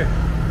 Yeah.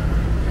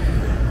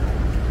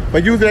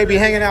 But usually they be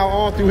hanging out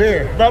all through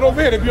here. Right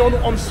over here. They be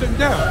on sitting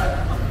down.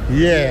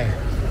 Yeah.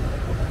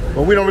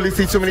 But we don't really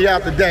see too many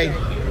out today.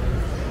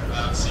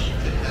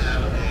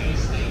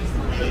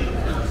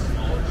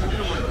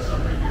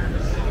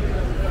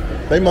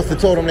 They must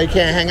have told them they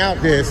can't hang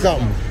out there or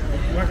something.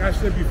 Like I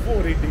said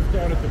before, they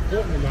started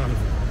deporting a lot of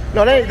them.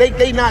 No,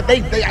 they not.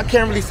 I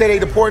can't really say they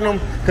deporting them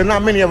because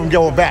not many of them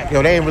going back.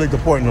 They ain't really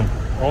deporting them.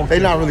 Okay. They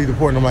not really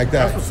deporting them like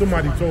that. That's what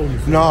somebody told me.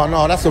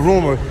 No, that's a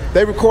rumor.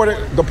 They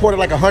deported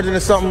like 100 or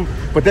something,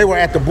 but they were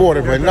at the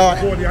border, but not.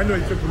 I know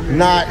they took them.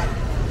 Not.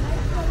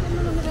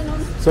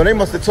 So they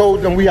must have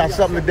told them we have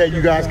something today.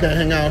 You guys can't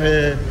hang out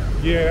here.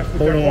 Yeah, that's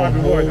what Hold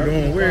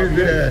on. Where is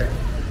it at?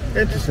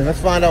 Interesting. Let's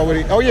find out what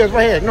it. Oh yeah, it's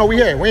right here. No, we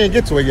here. We ain't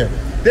get to it yet.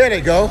 There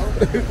they go.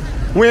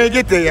 We ain't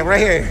get there yet. Right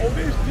here. Oh,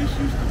 this used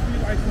to be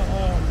like the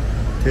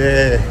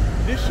Yeah.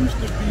 This used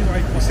to be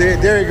like the. You see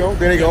it? There you go.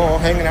 There they go. All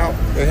hanging out.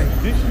 This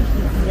used to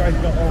be like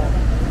the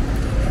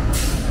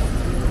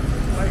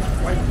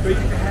like they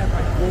used to have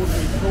like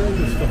Broadway shows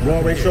and stuff.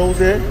 Broadway shows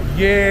here?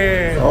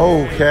 Yeah.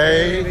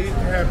 Okay. They used to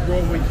have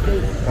Broadway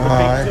shows, but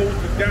Alright. they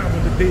closed it down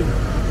when the day.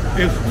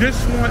 There's this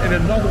one and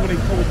another one they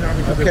closed down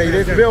because Okay, of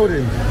this the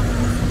building.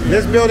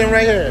 This building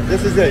right here.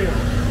 This is it.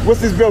 What's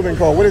this building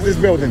called? What is this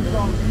building?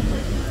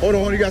 Hold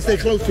on, you gotta stay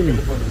close to me.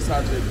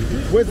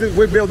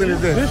 What building is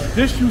this?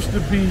 This used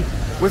to be.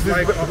 What's this?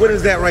 Like, What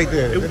is that right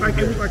there? It was like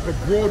a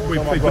Broadway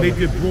place, but they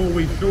did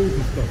Broadway shows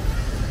and stuff.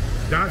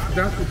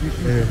 That's what this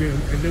used to be.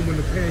 And then when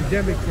the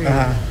pandemic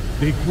came,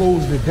 they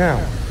closed it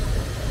down.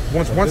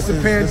 Once the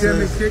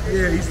pandemic hit,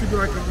 yeah, it used to be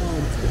like a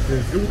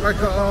it was like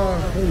a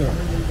hold on,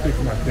 fix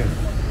my thing.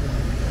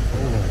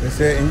 Hold on. They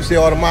said, and you see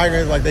all the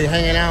migrants like they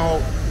hanging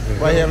out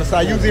right here on the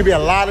side. Usually be a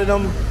lot of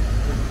them.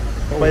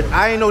 But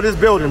I ain't know this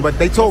building, but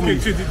they told me.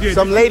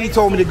 Some lady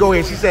told me to go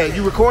here. She said,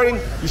 "You recording?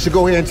 You should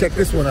go here and check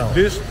this one out."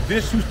 This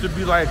used to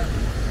be like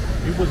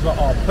it was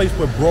a place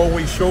with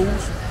Broadway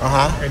shows.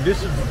 And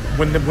this is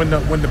when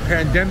the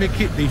pandemic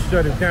hit, they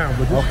shut it down.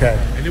 But this,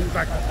 and it was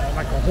like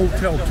a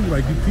hotel too.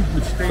 Like people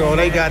would stay. So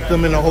they got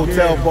them in a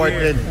hotel part.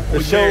 And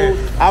the show,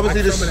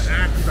 obviously, like some of the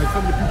actors, like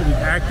some of the people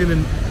was acting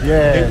and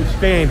they were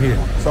staying here.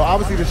 So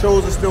obviously the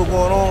shows are still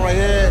going on right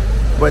here.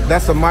 But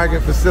that's a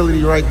migrant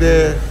facility right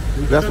there.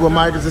 That's what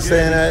migrants are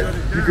staying at.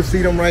 You can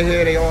see them right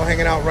here. They all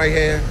hanging out right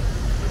here.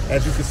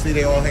 As you can see,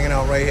 they all hanging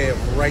out right here,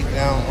 right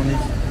now on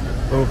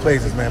these little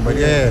places, man. But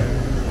yeah,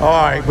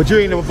 all right. But you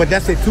ain't know. But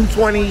that's at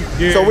 220.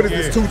 Yeah, so what is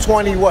this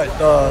 220? What?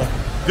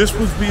 This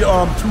would be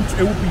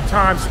it would be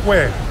Times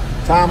Square.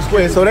 Times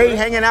Square. So they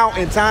hanging out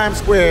in Times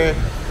Square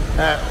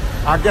at,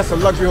 I guess, a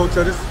luxury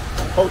hotel. This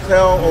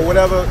hotel or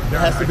whatever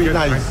has to be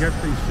nice. I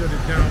guess they shut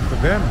it down for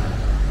them.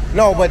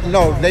 No, but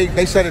no,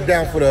 they shut it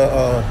down for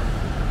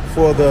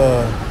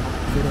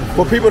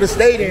people to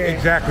stay there.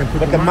 Exactly.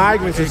 But the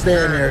migrants are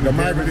staying there. The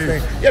migrants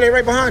staying. Yeah, they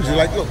right behind you.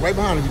 Like, look, right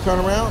behind you. You turn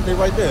around, they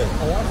right there.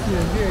 Oh, I see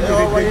them. Yeah, they're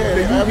all right here.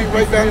 They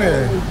right down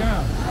there.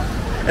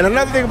 And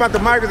another thing about the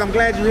migrants, I'm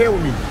glad you're here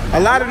with me. A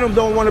lot of them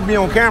don't want to be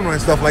on camera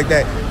and stuff like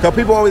that. Because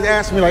people always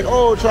ask me, like,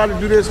 oh, try to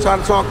do this, try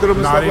to talk to them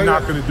and stuff like that. No, they're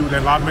not going to do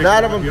that. A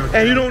lot of them.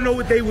 And you don't know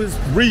what they was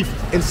briefed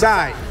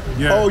inside.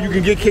 Yeah. Oh, you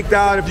can get kicked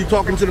out if you're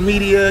talking to the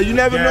media. You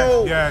never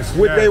know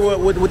what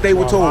they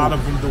were told. A lot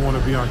of them don't want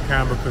to be on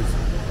camera because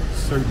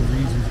certain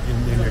reasons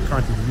in their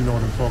country. You know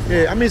what I'm talking about?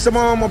 Yeah, I mean, some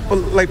of them are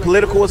like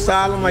political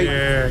asylum. Like,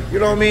 you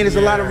know what I mean? There's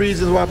a lot of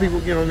reasons why people,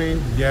 you know what I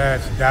mean?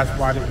 Yes, that's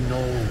why they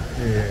know.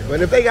 Yeah,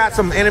 but if they got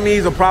some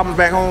enemies or problems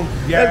back home,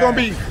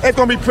 it's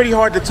gonna be pretty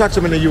hard to touch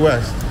them in the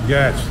U.S.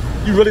 Yes.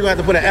 You really gonna have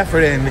to put an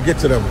effort in to get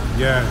to them.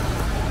 Yeah.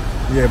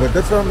 Yeah, but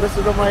this is them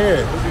right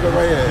here. This is them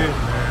right here. That's it,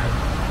 man.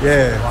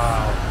 Yeah.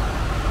 Wow.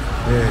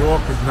 Yeah. New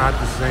York is not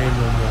the same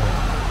no more.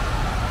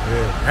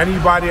 Yeah.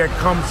 Anybody that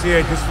comes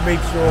here, just make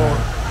sure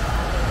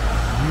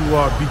you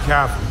be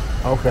careful.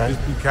 Okay.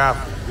 Just be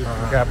careful.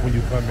 Just be careful when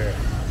you come here.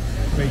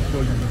 Just make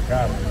sure you be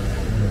careful.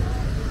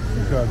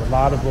 Because a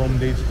lot of them,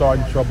 they start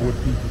in trouble with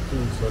people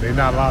too. So they're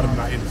not a lot of them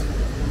not innocent.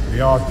 They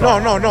all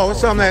no.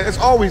 It's something that it's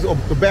always a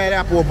bad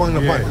apple among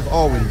the bunch. It's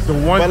always. The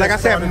one but like I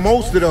said,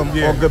 most of them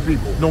are good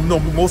people. No,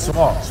 most of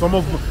them are. Some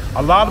of them,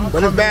 a lot of them.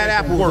 But it's bad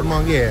apples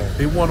among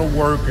They want to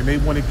work and they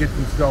want to get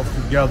themselves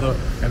together,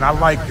 and I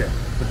like that.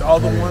 But the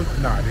other ones,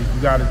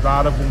 you got a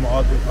lot of them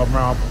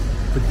around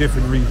for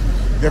different reasons.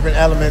 Different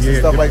elements and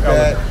stuff like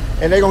that.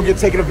 And they're going to get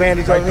taken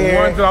advantage of here. The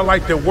ones that I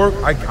like that work,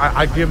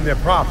 I give them their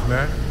props,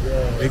 man.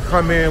 Yeah. They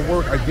come in and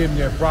work, I give them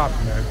their props,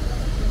 man.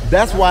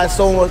 That's why it's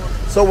so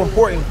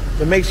important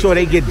to make sure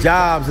they get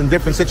jobs in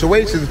different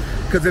situations.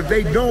 Because if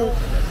they don't,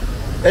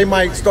 they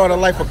might start a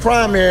life of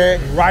crime here.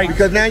 Right.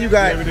 Because now you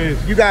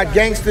got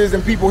gangsters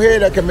and people here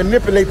that can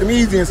manipulate them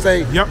easy and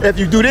say, if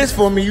you do this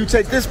for me, you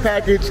take this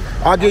package,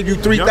 I'll give you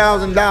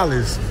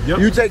 $3,000.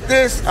 You take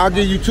this, I'll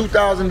give you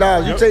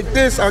 $2,000. You take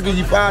this, I'll give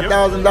you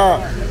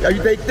 $5,000.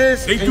 You take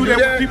this. They do that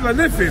with people that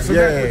live here, so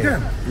that's with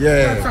them.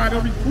 Yeah. That's how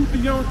they recruit the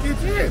young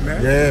kids here,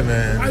 man. Yeah,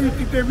 man. Why do you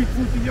think they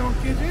recruit the young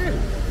kids here?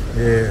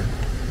 Yeah.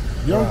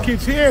 Young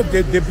kids here,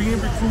 they're being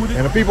recruited.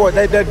 And the people,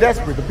 they're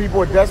desperate. The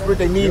people are desperate.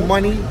 They need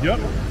money. Yep.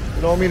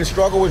 You know what I mean? The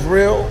struggle is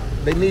real.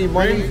 They need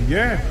money.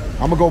 Yeah.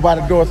 I'm going to go by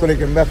the door so they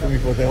can mess with me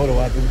for a second. Hold on,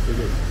 I'll do this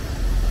again.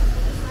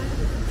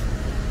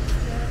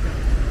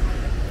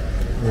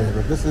 Yeah,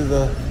 but this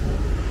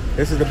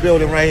is the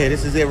building right here.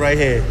 This is it right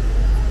here.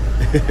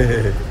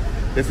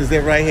 This is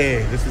it right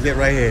here. This is it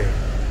right here.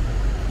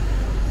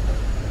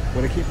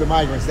 Where they keep the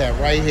migrants at,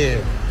 right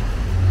here.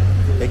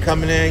 They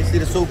coming in, you see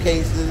the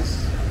suitcases.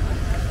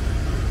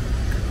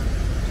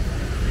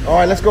 All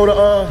right, let's go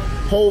to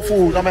Whole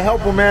Foods. I'm gonna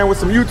help them, man, with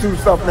some YouTube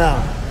stuff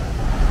now.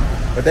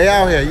 But they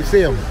out here, you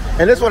see them.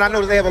 And this one, I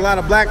noticed they have a lot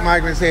of black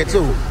migrants here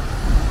too.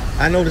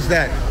 I noticed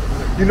that.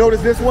 You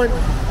notice this one?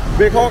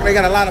 Big Hawk, they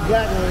got a lot of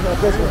black ones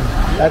at this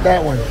one, at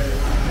that one.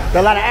 There are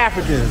a lot of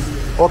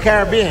Africans or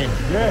Caribbean.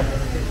 Yeah.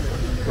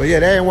 But yeah,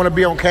 they didn't want to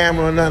be on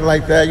camera or nothing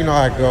like that. You know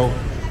how it go.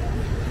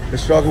 The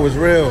struggle was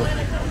real. Well,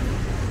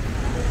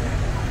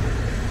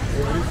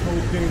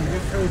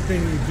 this whole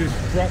thing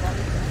just struck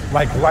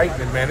like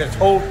lightning, man. This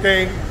whole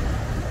thing,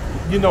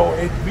 you know,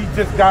 we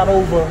just got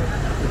over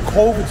the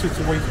COVID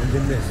situation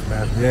than this,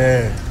 man.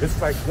 Yeah. It's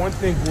like one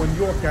thing going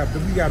New York after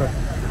we got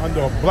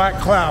under a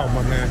black cloud,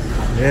 my man.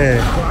 Yeah.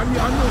 So I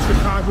know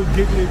Chicago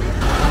getting it,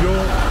 New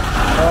York.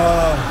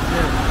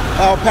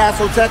 El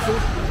Paso,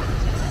 Texas.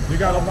 You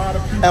got a lot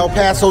of people. El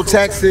Paso,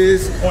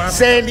 Texas.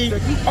 Sandy.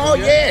 Oh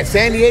yeah,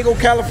 San Diego,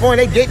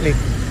 California. They getting it.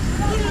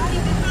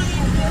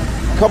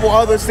 A couple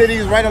other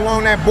cities right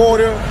along that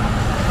border.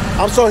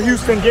 I'm sure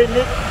Houston getting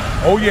it.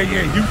 Oh yeah,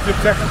 Houston,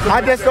 Texas.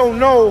 I just don't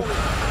know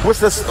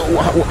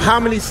how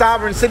many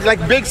sovereign cities,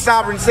 like big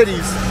sovereign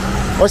cities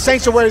or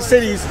sanctuary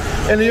cities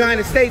in the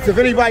United States. If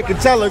anybody can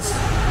tell us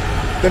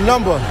the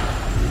number.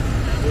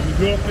 Well,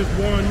 New York is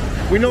one.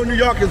 We know New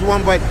York is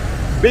one, but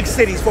big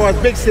cities, as far as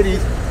big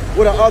cities,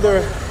 what are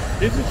other?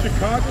 Isn't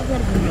Chicago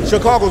one?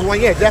 Chicago's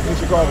one, yeah, definitely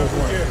Chicago's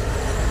one.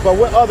 Yeah. But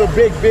what other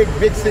big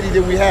city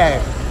did we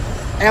have?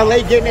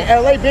 LA getting it.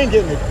 LA been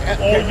getting it.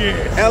 Oh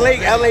yeah.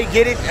 LA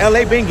get it.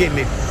 LA been getting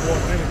it.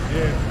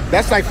 Yeah.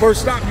 That's like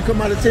first stop. You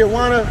come out of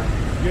Tijuana.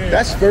 Yeah.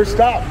 That's first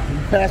stop. You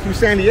pass through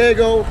San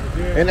Diego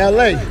and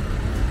LA.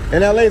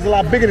 And LA is a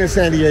lot bigger than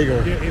San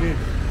Diego. Yeah, it is.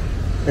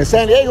 And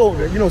San Diego,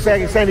 you know,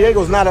 San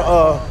Diego is not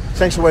a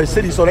sanctuary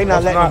city, so they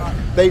not letting them.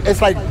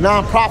 It's like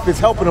non-profits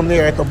helping them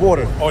there at the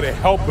border. Oh, they're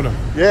helping them.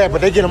 Yeah,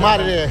 but they get them out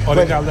of there. Oh,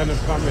 they're not letting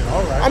them come in.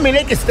 All right. I mean,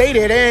 they can stay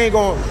there. They ain't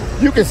going.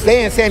 You can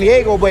stay in San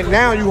Diego, but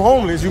now you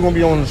homeless. You're gonna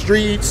be on the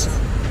streets.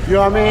 You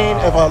know what I mean?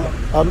 If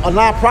a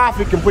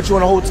non-profit can put you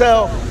in a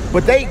hotel,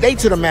 but they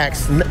to the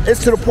max.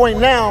 It's to the point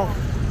now.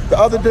 The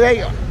other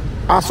day,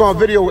 I saw a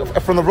video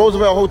from the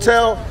Roosevelt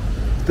Hotel.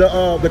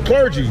 The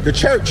clergy, the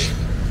church,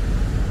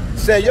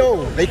 said,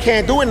 "Yo, they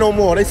can't do it no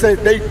more." They said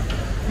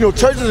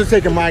churches are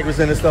taking migrants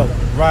in and stuff.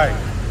 Right.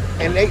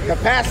 And the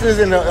pastors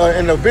and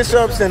the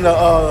bishops and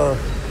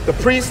the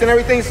priests and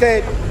everything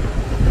said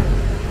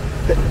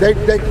they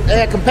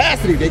had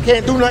capacity. They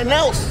can't do nothing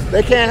else.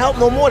 They can't help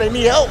no more. They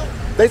need help.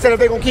 They said if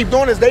they're gonna keep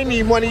doing this, they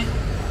need money.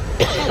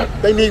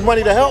 They need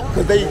money to help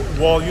because they.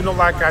 Well, you know,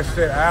 like I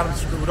said,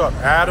 Adams screwed up.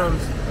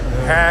 Adams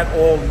had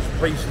all these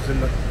places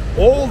in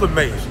all the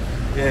mayors.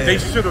 Yeah. They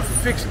should have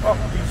fixed up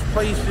these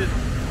places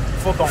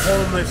for the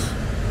homeless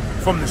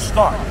from the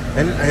start.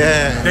 And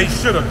they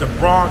should have. The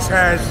Bronx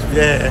has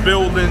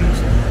buildings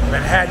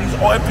and had these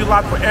empty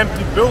lots for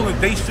empty buildings.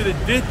 They should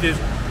have did this,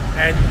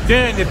 and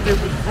then if there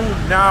was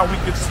room, now we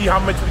could see how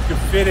much we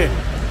could fit in.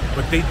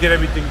 But they did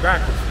everything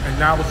backwards, and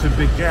now it's a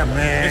big gap.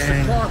 Man. It's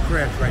a car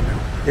crash right now.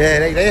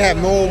 Yeah, they have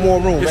no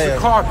more room. It's a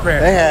car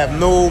crash. They have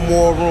no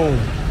more room.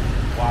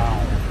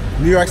 Wow.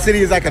 New York City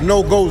is like a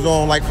no-go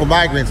zone, like for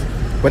migrants,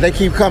 but they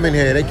keep coming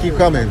here. They keep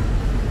coming.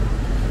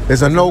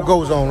 There's a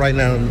no-go zone right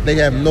now. They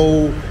have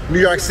no. New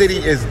York City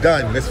is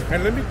done.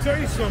 And let me tell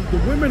you something.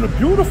 The women are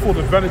beautiful.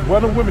 The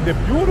Venezuelan women,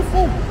 they're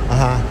beautiful.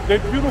 They're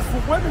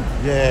beautiful women.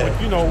 Yeah.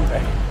 But you know,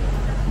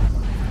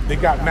 they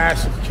got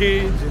massive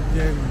kids, and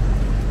then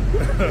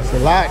it's a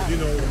lot. You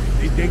know,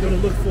 they're gonna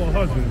look for a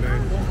husband,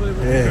 man.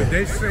 Yeah.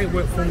 They say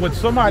from what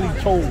somebody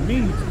told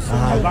me,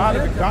 a lot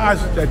of the guys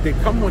that they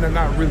come with are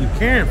not really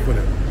caring for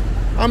them.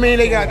 I mean,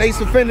 they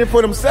defending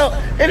for themselves.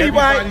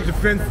 Everybody's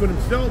defending for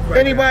themselves. Right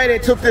anybody now.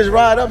 that took this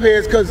ride up here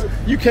is because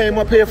you came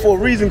up here for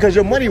a reason because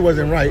your money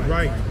wasn't right.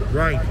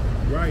 Right.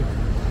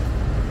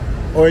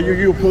 Or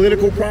you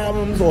political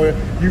problems, or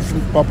you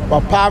from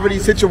a poverty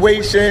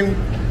situation.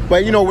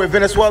 But you know, with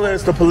Venezuela,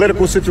 it's the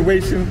political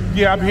situation.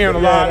 Yeah, I'm hearing a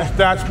lot.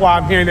 That's why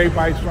I'm hearing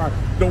everybody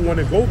don't want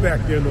to go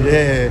back there no more.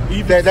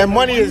 Yeah, that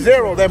money is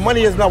zero. That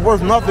money is not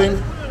worth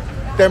nothing.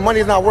 That money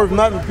is not worth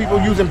nothing. People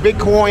using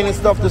Bitcoin and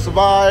stuff to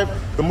survive,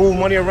 to move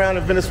money around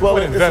in Venezuela.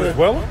 What, in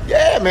Venezuela?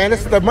 Yeah, man,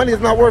 the money is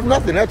not worth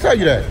nothing. I'll tell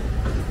you that.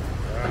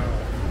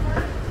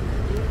 Wow.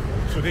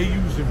 So they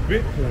using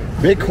Bitcoin.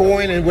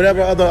 Bitcoin and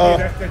whatever other.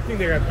 That's that thing.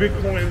 They got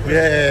Bitcoin.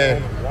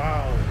 Yeah.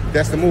 Wow.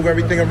 That's to move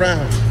everything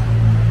around.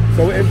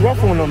 So it's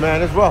rough on them,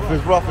 man. It's rough.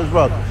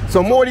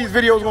 So more of these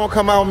videos gonna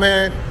come out,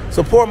 man.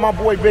 Support my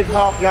boy Big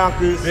Hawk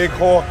Yonkers. Big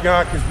Hawk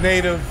Yonkers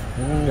native.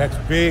 That's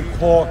Big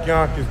Hawk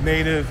Yonkers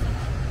native.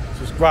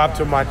 Subscribe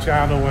to my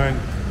channel and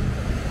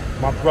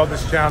my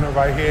brother's channel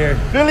right here.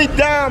 Philly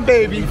down,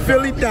 baby.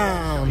 Philly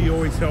down. He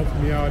always helps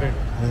me out,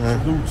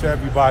 and salute to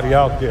everybody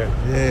out there.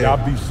 Yeah.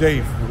 Y'all be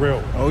safe, for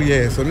real. Oh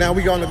yeah. So now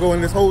we gonna go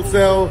in this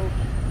hotel,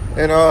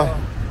 and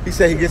he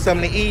said he get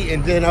something to eat,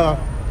 and then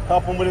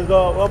help him with his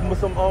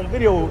some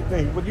video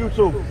thing with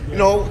YouTube. You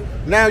know,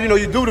 now you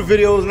do the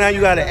videos. Now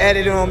you gotta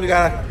edit them. You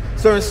gotta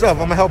certain stuff.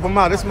 I'm gonna help him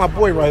out. This is my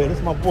boy right here. This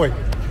is my boy.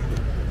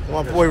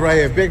 My boy right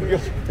here.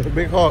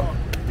 Big Hawk.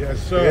 Yes,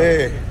 sir.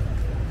 Yeah.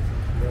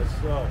 Yes,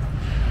 sir.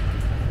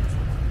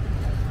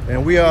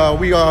 And we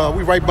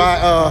right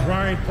by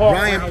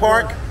Bryant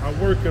Park. I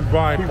work in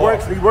Bryant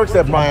Park. He works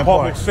at Bryant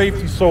Public Park.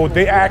 safety. So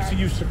they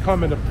actually used to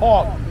come in the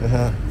park,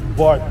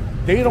 but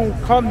they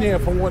don't come there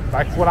from what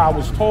I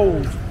was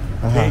told.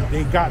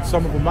 They got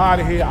some of them out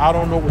of here. I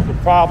don't know what the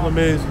problem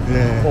is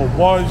or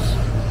was.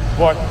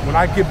 But when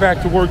I get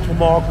back to work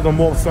tomorrow, because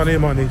I'm off Sunday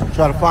and Monday,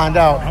 try to find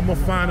out. I'm gonna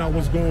find out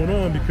what's going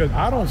on because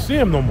I don't see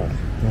them no more.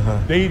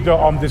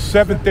 The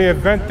Seventh-day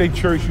Adventist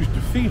church used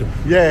to feed them.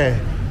 Yeah.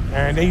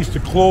 And they used to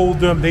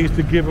clothe them. They used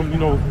to give them,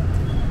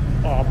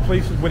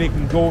 places where they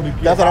can go to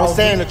get. That's what I was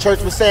saying. The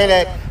church was saying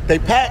that they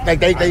packed,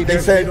 like they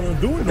said they don't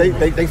do it.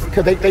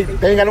 Because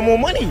they ain't got no more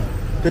money.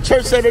 The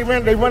church said they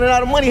running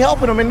out of money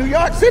helping them in New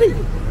York City.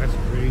 That's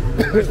crazy.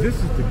 This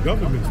is the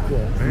government's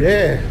fault, man.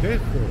 Yeah. Their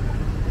fault.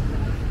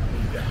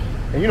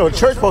 And the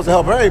church supposed to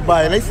help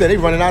everybody, and they said they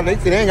running out. They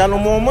said they ain't got no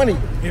more money.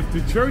 If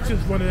the church is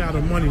running out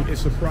of money,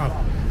 it's a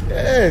problem.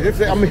 Yeah,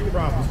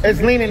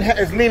 it's leaning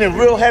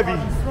real heavy.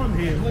 He's from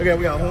here. Look at,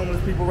 we got homeless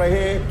people right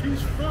here.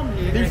 He's from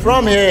here. He's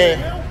from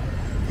here.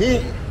 He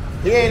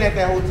ain't at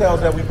that hotel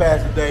that we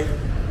passed today.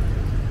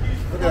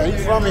 Look at him.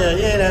 He's from here.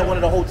 He ain't at one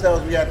of the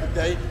hotels we had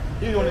today.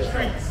 He on the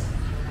streets.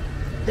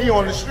 He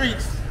on the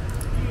streets.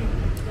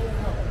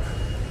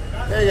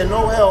 They get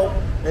no help.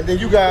 And then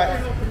you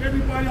got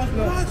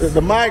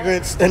the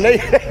migrants, and they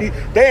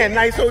in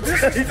nice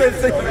hotels.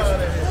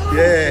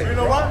 Yeah. You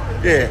know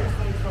what? Yeah.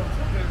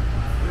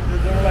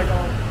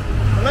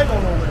 They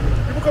don't know what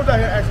people come down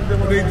here and ask them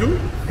what they do.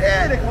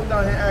 Yeah, they come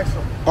down here and ask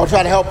them. Oh,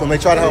 try to help them. They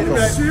try to help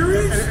them.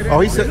 Serious? Oh,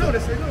 he said.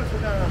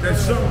 There's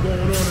something going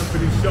on up for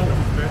these shelters,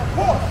 man. Of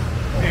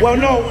course. Well,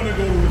 no. Want to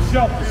go to a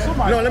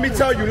shelter? No, let me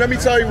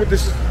tell you what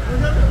this.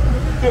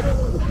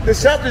 The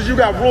shelters, you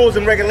got rules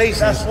and regulations.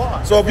 That's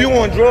why. So if you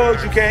on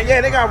drugs, you can't. Yeah,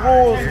 they got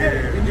rules.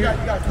 You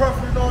got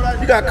curfew and all that.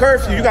 You got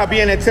curfew. You got to be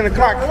in at 10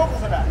 o'clock. They're open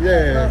for that.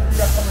 Yeah. You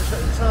got to come in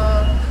certain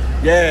time.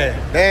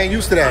 Yeah, they ain't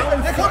used to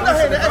that. They come down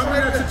here. They ask I'm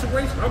in me. that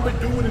situation. I've been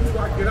doing it until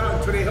I get out,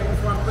 until they help me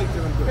find a place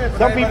that I'm good.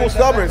 Some people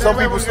stubborn. Some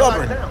people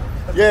stubborn.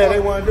 Yeah, they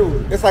want to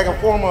do. It's like a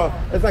form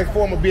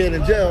of being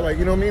in jail. Like,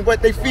 you know what I mean?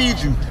 But they feed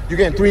you. You're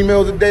getting 3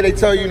 meals a day. They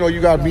tell you,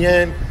 you got to be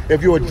in.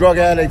 If you're a drug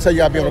addict, they tell you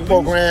got to be on a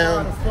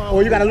program.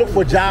 Or you got to look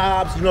for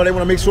jobs. They want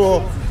to make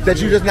sure that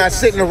you're just not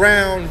sitting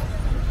around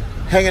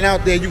hanging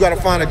out there. You got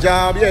to find a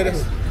job. Yeah,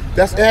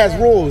 it has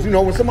rules.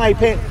 When somebody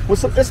paying,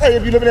 let's say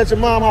if you're living at your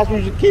mom's house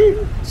with your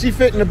kid, she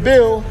fitting the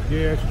bill.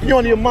 Yeah, you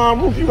on your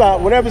mom's roof. You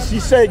got whatever she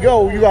say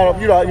go. You got,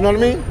 you know what I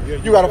mean?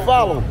 You got to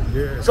follow.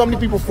 Yeah. So many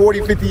people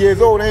 40, 50 years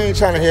old, they ain't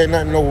trying to hear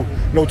nothing. No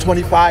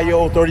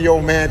 25-year-old,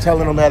 30-year-old man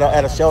telling them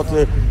at a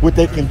shelter what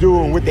they can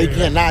do and what they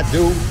cannot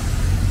do.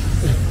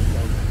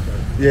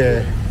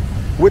 Yeah,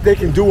 what they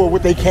can do or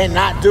what they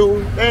cannot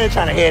do. They ain't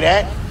trying to hear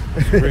that.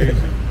 Crazy.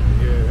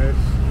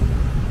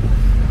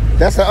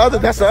 That's the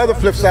other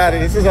flip side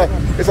of this.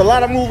 It's a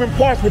lot of moving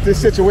parts with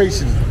this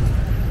situation.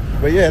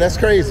 But yeah, that's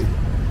crazy.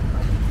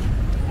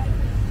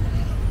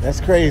 That's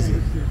crazy.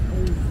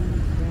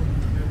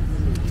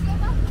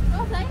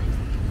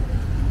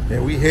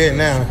 Yeah, we here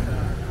now.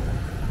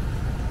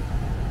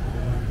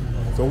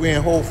 So we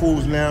in Whole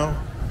Foods now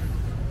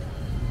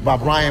by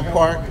Bryant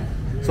Park.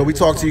 So we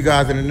talk to you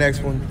guys in the next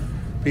one.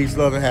 Peace,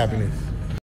 love, and happiness.